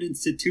private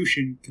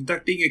institution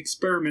conducting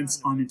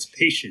experiments on its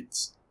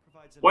patients.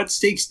 What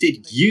stakes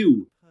did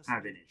you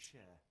have in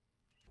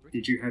it?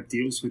 Did you have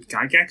deals with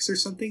Gygax or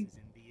something?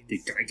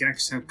 Did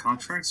Gygax have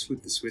contracts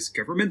with the Swiss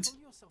government?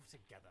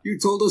 You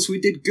told us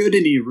we did good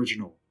in the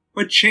original.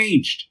 What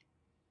changed?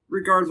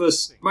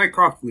 Regardless,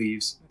 Mycroft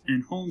leaves,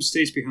 and Holmes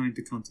stays behind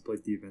to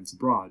contemplate the events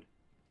abroad.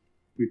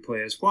 We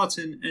play as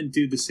Watson and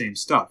do the same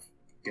stuff.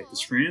 Get the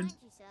Strand,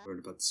 learn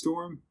about the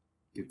storm,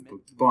 give the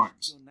book to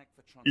Barnes.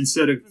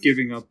 Instead of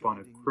giving up on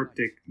a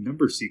cryptic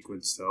number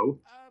sequence, though,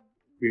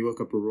 we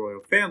look up a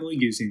royal family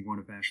using one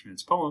of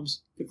Ashman's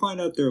poems to find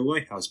out their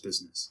lighthouse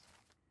business.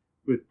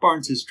 With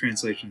Barnes'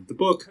 translation of the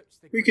book,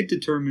 we can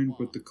determine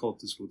what the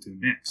cultists will do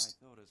next.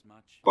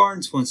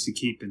 Barnes wants to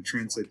keep and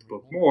translate the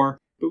book more,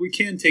 but we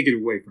can take it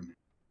away from him.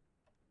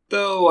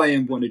 Though I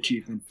am one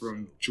achievement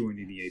from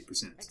joining the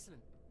 8%.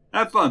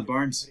 Have fun,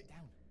 Barnes.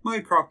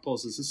 Mycroft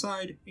pulls us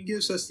aside and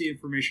gives us the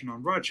information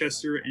on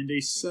Rochester and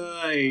a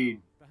side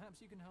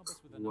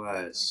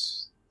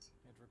quest.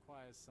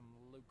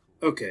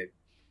 Okay,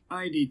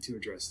 I need to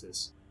address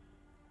this.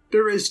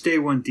 There is Day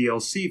 1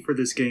 DLC for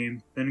this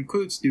game that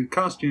includes new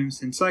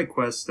costumes and side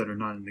quests that are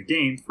not in the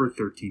game for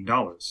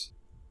 $13.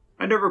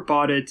 I never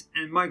bought it,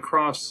 and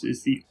Mycroft's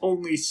is the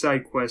only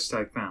side quest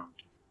I found.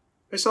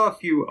 I saw a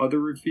few other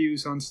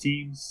reviews on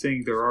Steam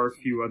saying there are a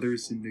few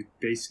others in the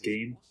base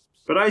game,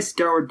 but I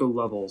scoured the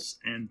levels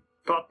and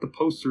thought the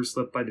posters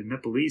left by the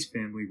Nepalese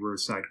family were a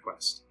side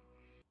quest.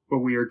 What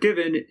we are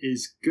given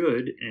is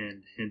good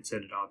and hints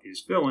at an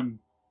obvious villain,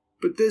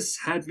 but this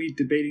had me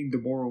debating the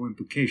moral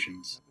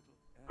implications.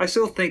 I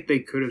still think they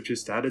could have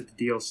just added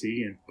the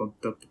DLC and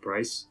bumped up the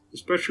price,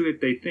 especially if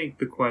they think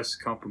the quests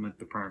complement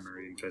the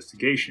primary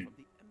investigation.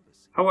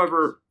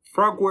 However,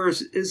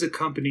 Frogwares is a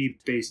company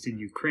based in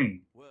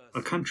Ukraine,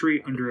 a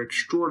country under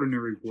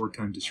extraordinary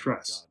wartime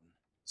distress.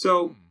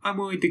 So, I'm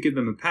willing to give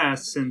them a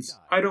pass since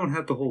I don't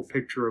have the whole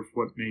picture of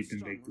what made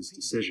them make this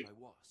decision.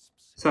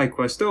 Side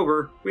quest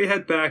over, we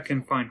head back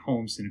and find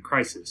Holmes in a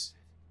crisis.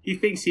 He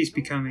thinks he's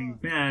becoming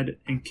mad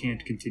and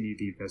can't continue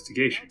the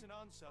investigation.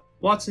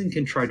 Watson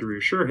can try to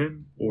reassure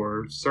him,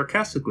 or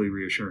sarcastically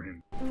reassure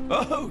him.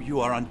 Oh, you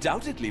are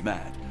undoubtedly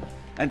mad.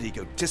 And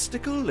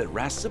egotistical,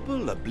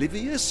 irascible,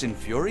 oblivious,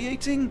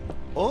 infuriating?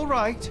 All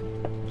right.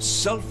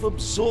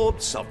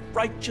 Self-absorbed,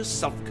 self-righteous,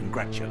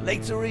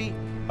 self-congratulatory.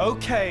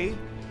 Okay.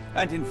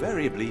 And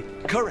invariably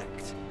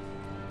correct.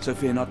 So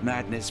fear not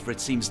madness, for it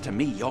seems to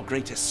me your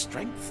greatest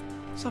strength.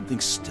 Something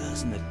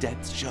stirs in the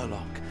depths,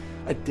 Sherlock.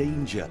 A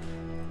danger.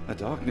 A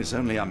darkness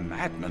only a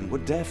madman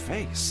would dare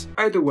face.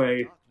 Either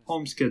way,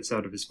 Holmes gets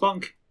out of his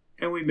funk,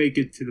 and we make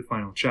it to the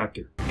final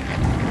chapter.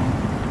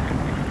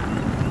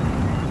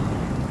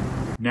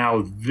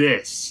 Now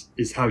this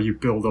is how you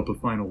build up a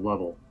final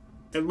level.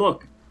 And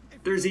look,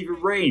 there's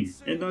even rain,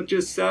 and not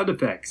just sound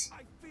effects.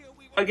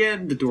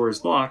 Again, the door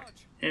is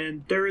locked,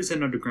 and there is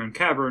an underground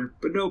cavern,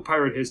 but no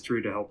pirate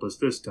history to help us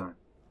this time.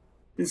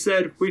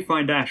 Instead, we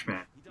find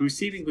Ashman, who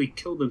seemingly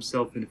killed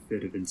himself in a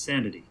fit of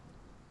insanity.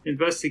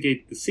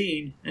 Investigate the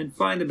scene, and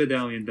find the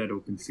medallion that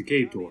opens the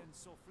cave door.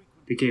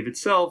 The cave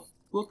itself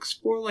looks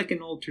more like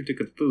an altar to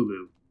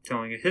Cthulhu,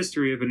 telling a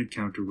history of an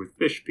encounter with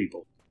fish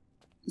people.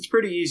 It's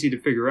pretty easy to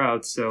figure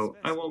out, so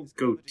I won't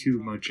go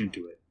too much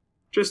into it.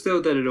 Just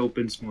know that it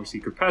opens more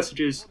secret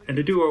passages, and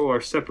the duo are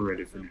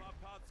separated for now.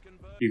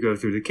 You go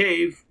through the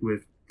cave,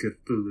 with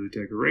Cthulhu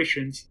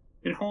decorations,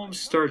 and Holmes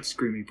starts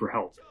screaming for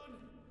help.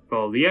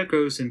 Follow the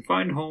echoes and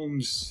find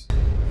Holmes... The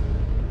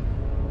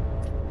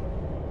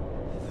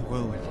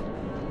whirlwind.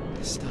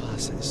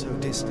 Stars are so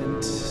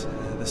distant.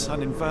 The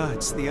sun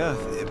inverts the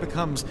earth. It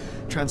becomes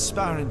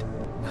transparent.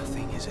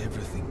 Nothing is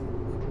everything.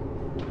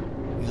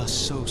 We are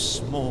so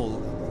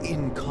small,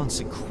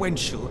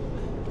 inconsequential.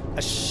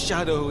 A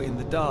shadow in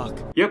the dark.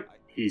 Yep,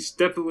 he's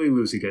definitely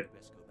losing it.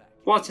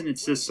 Watson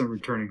insists on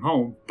returning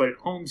home, but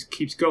Holmes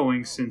keeps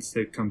going since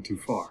they've come too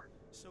far.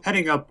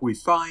 Heading up, we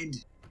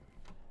find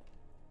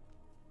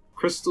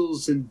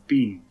crystals and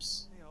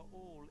beams,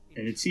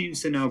 and it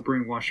seems the now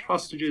brainwashed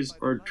hostages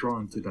are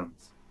drawn to them.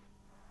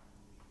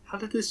 How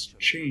did this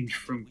change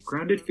from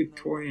grounded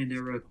Victorian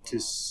era to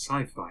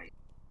sci-fi?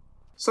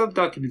 Some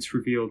documents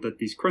reveal that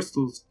these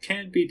crystals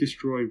can be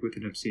destroyed with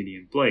an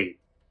obsidian blade,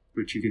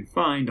 which you can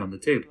find on the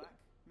table.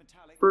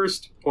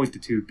 First, point the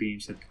two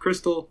beams at the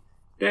crystal,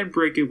 then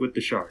break it with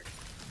the shard.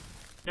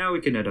 Now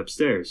we can head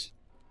upstairs.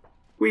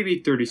 We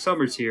meet 30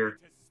 Summers here,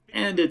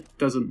 and it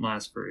doesn't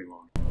last very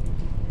long.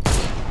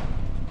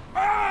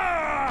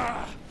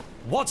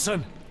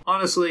 Watson!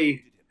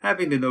 Honestly,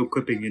 having the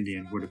no-clipping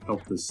Indian would have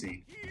helped this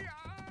scene.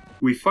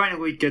 We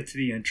finally get to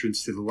the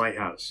entrance to the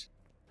lighthouse.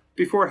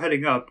 Before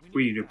heading up,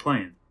 we need a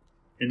plan.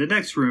 In the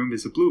next room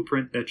is a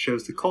blueprint that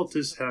shows the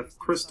cultists have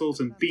crystals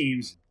and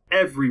beams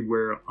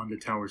everywhere on the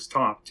tower's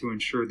top to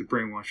ensure the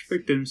brainwashed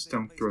victims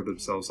don't throw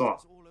themselves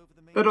off.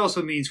 That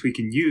also means we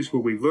can use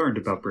what we learned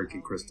about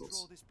breaking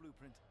crystals.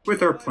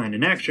 With our plan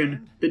in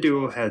action, the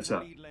duo heads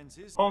up.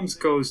 Holmes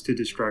goes to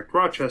distract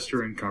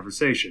Rochester in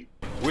conversation.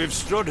 We've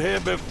stood here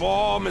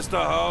before,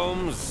 Mr.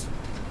 Holmes.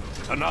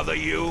 Another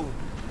you,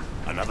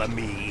 another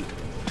me.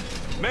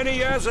 Many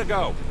years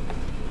ago.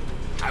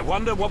 I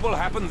wonder what will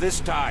happen this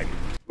time.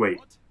 Wait,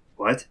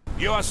 what?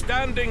 You are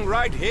standing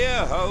right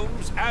here,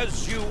 Holmes,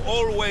 as you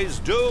always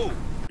do.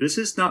 This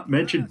is not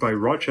mentioned by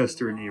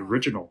Rochester in the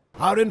original.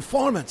 Our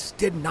informants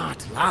did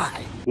not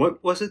lie.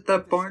 What was it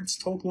that Barnes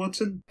told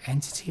Watson?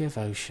 Entity of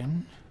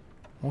ocean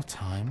or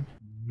time?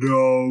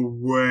 No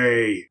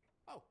way!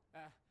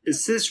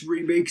 Is this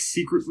remake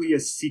secretly a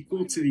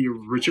sequel to the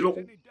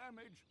original?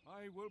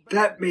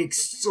 That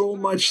makes so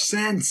much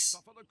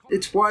sense!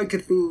 It's why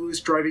Cthulhu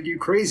is driving you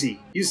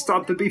crazy. You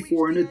stopped him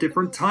before in a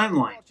different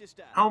timeline.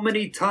 How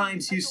many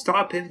times you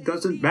stop him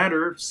doesn't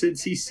matter,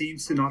 since he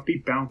seems to not be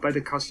bound by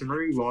the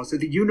customary laws of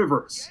the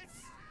universe.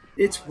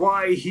 It's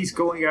why he's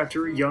going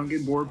after a young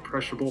and more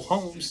impressionable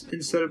Holmes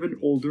instead of an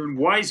older and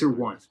wiser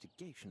one.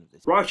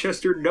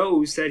 Rochester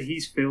knows that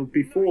he's failed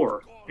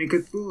before, and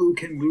Cthulhu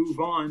can move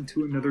on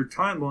to another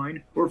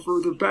timeline or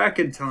further back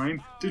in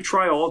time to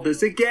try all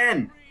this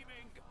again.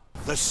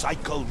 The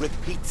cycle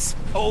repeats,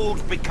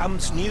 old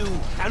becomes new,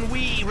 and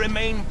we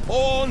remain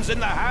pawns in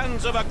the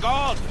hands of a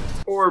god.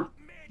 Or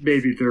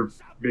maybe they're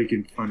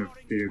making fun of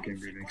video game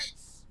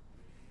remakes.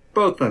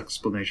 Both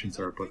explanations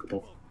are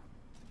applicable.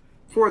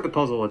 For the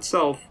puzzle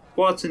itself,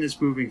 Watson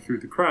is moving through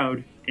the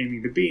crowd,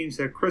 aiming the beams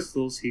at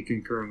crystals he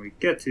can currently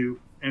get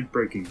to, and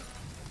breaking them.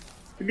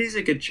 The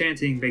music and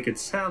chanting make it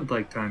sound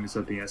like time is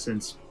of the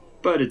essence,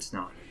 but it's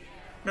not.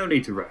 No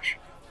need to rush.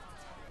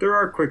 There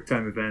are quick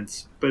time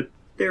events, but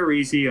they're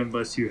easy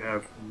unless you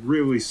have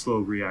really slow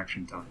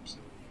reaction times.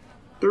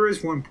 There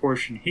is one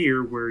portion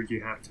here where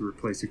you have to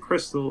replace a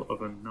crystal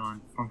of a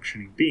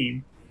non-functioning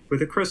beam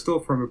with a crystal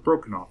from a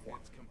broken off one,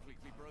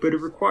 but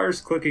it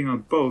requires clicking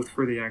on both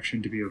for the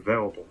action to be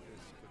available.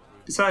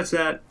 Besides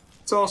that,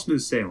 it's all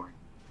smooth sailing.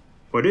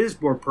 What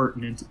is more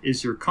pertinent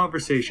is your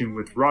conversation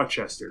with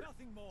Rochester.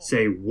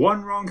 Say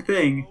one wrong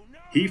thing,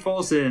 he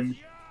falls in,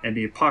 and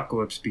the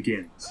apocalypse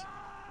begins.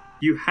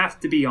 You have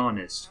to be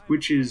honest,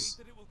 which is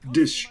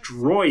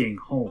destroying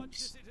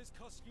Holmes.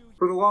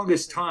 For the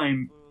longest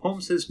time,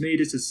 Holmes has made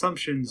his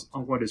assumptions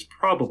on what is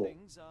probable,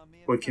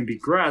 what can be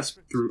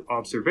grasped through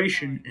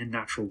observation and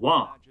natural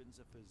law.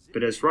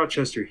 But as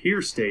Rochester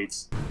here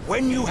states,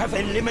 when you have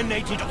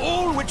eliminated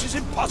all which is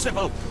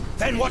impossible,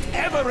 then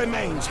whatever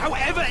remains,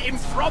 however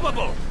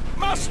improbable,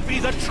 must be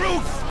the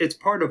truth. It's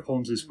part of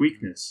Holmes's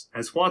weakness,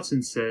 as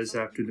Watson says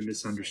after the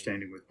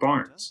misunderstanding with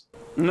Barnes.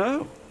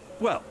 No?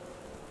 Well,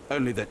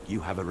 only that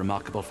you have a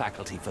remarkable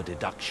faculty for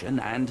deduction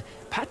and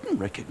pattern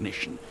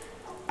recognition,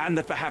 and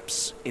that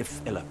perhaps, if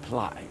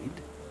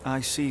ill-applied,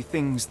 I see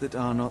things that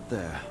are not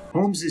there.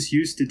 Holmes is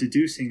used to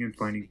deducing and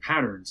finding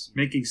patterns,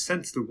 making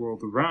sense of the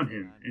world around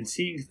him, and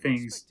seeing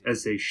things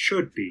as they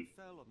should be.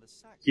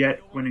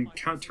 Yet, when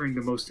encountering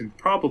the most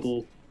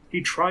improbable,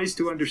 he tries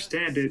to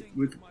understand it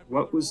with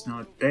what was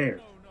not there.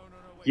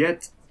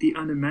 Yet, the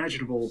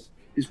unimaginable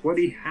is what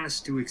he has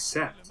to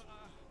accept.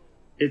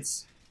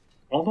 It's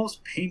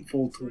almost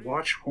painful to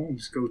watch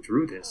Holmes go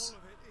through this,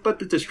 but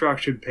the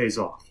distraction pays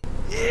off.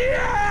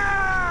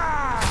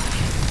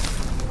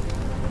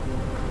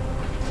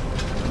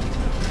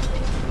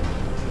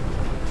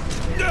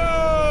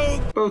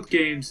 No! Both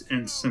games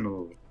end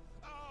similarly.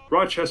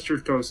 Rochester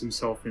throws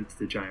himself into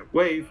the giant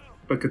wave,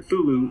 but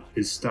Cthulhu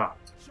is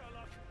stopped.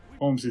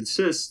 Holmes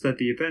insists that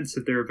the events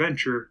of their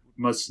adventure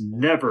must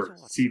never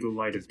see the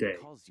light of day,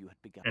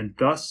 and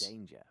thus,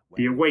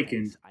 The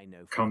Awakened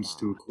comes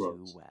to a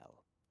close.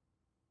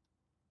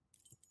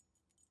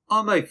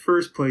 On my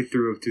first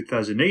playthrough of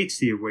 2008's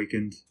The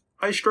Awakened,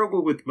 I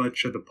struggled with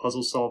much of the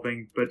puzzle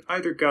solving, but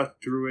either got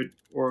through it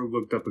or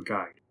looked up a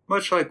guide,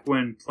 much like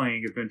when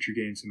playing adventure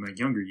games in my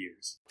younger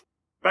years.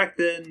 Back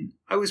then,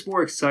 I was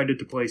more excited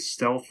to play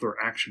stealth or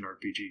action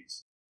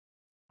RPGs.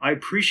 I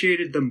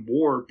appreciated them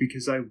more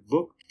because I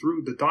looked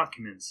through the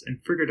documents and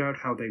figured out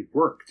how they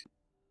worked.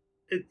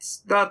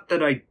 It's not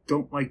that I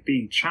don't like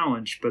being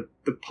challenged, but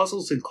the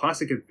puzzles in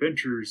classic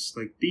adventures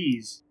like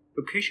these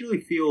occasionally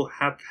feel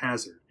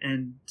haphazard,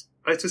 and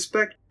I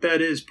suspect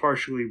that is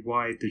partially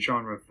why the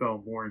genre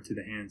fell more into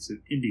the hands of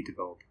indie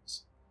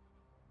developers.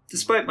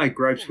 Despite my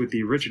gripes with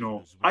the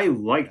original, I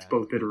liked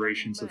both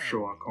iterations of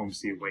Sherlock Holmes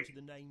The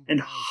Awakened,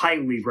 and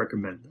highly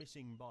recommend them.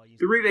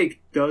 The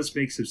remake does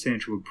make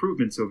substantial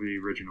improvements over the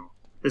original,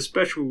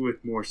 especially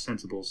with more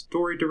sensible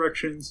story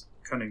directions,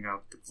 cutting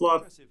out the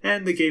fluff,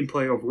 and the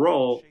gameplay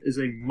overall is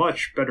a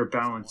much better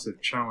balance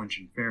of challenge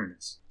and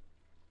fairness.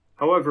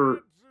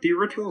 However, the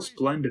original's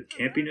blend of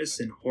campiness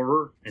and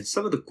horror, and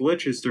some of the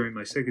glitches during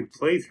my second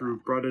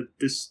playthrough brought a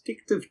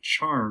distinctive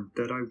charm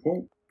that I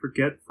won't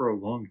forget for a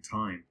long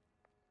time.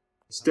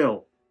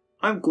 Still,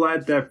 I'm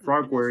glad that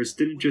Frogwares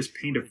didn't just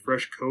paint a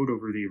fresh coat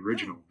over the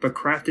original, but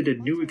crafted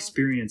a new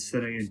experience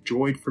that I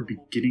enjoyed from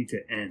beginning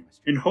to end,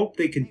 and hope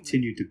they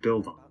continue to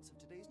build on.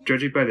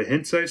 Judging by the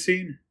hints I've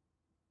seen,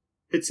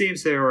 it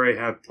seems they already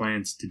have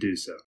plans to do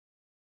so.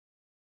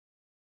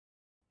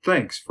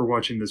 Thanks for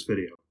watching this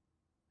video.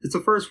 It's the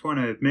first one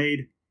I have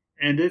made,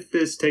 and if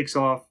this takes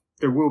off,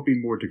 there will be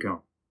more to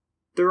come.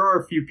 There are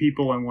a few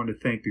people I want to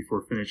thank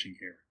before finishing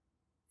here.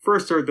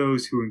 First are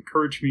those who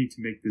encouraged me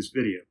to make this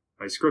video,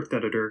 my script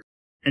editor,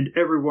 and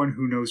everyone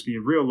who knows me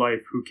in real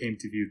life who came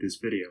to view this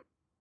video.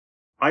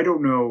 I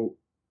don't know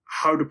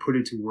how to put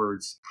into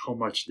words how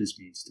much this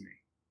means to me.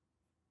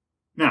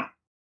 Now,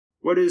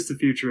 what is the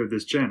future of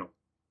this channel?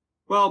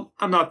 Well,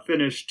 I'm not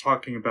finished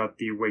talking about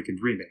the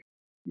Awakened remake.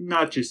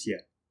 Not just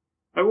yet.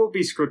 I will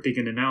be scripting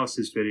an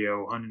analysis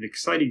video on an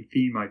exciting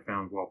theme I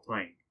found while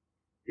playing.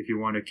 If you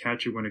want to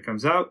catch it when it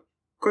comes out,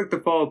 click the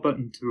follow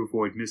button to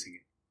avoid missing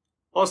it.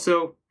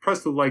 Also,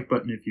 press the like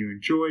button if you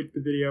enjoyed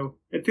the video,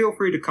 and feel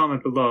free to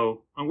comment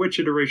below on which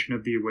iteration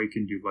of The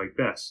Awakened you like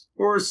best,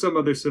 or some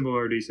other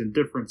similarities and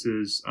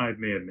differences I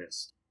may have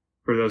missed.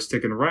 For those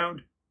sticking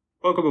around,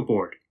 welcome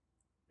aboard,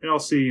 and I'll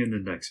see you in the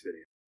next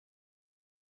video.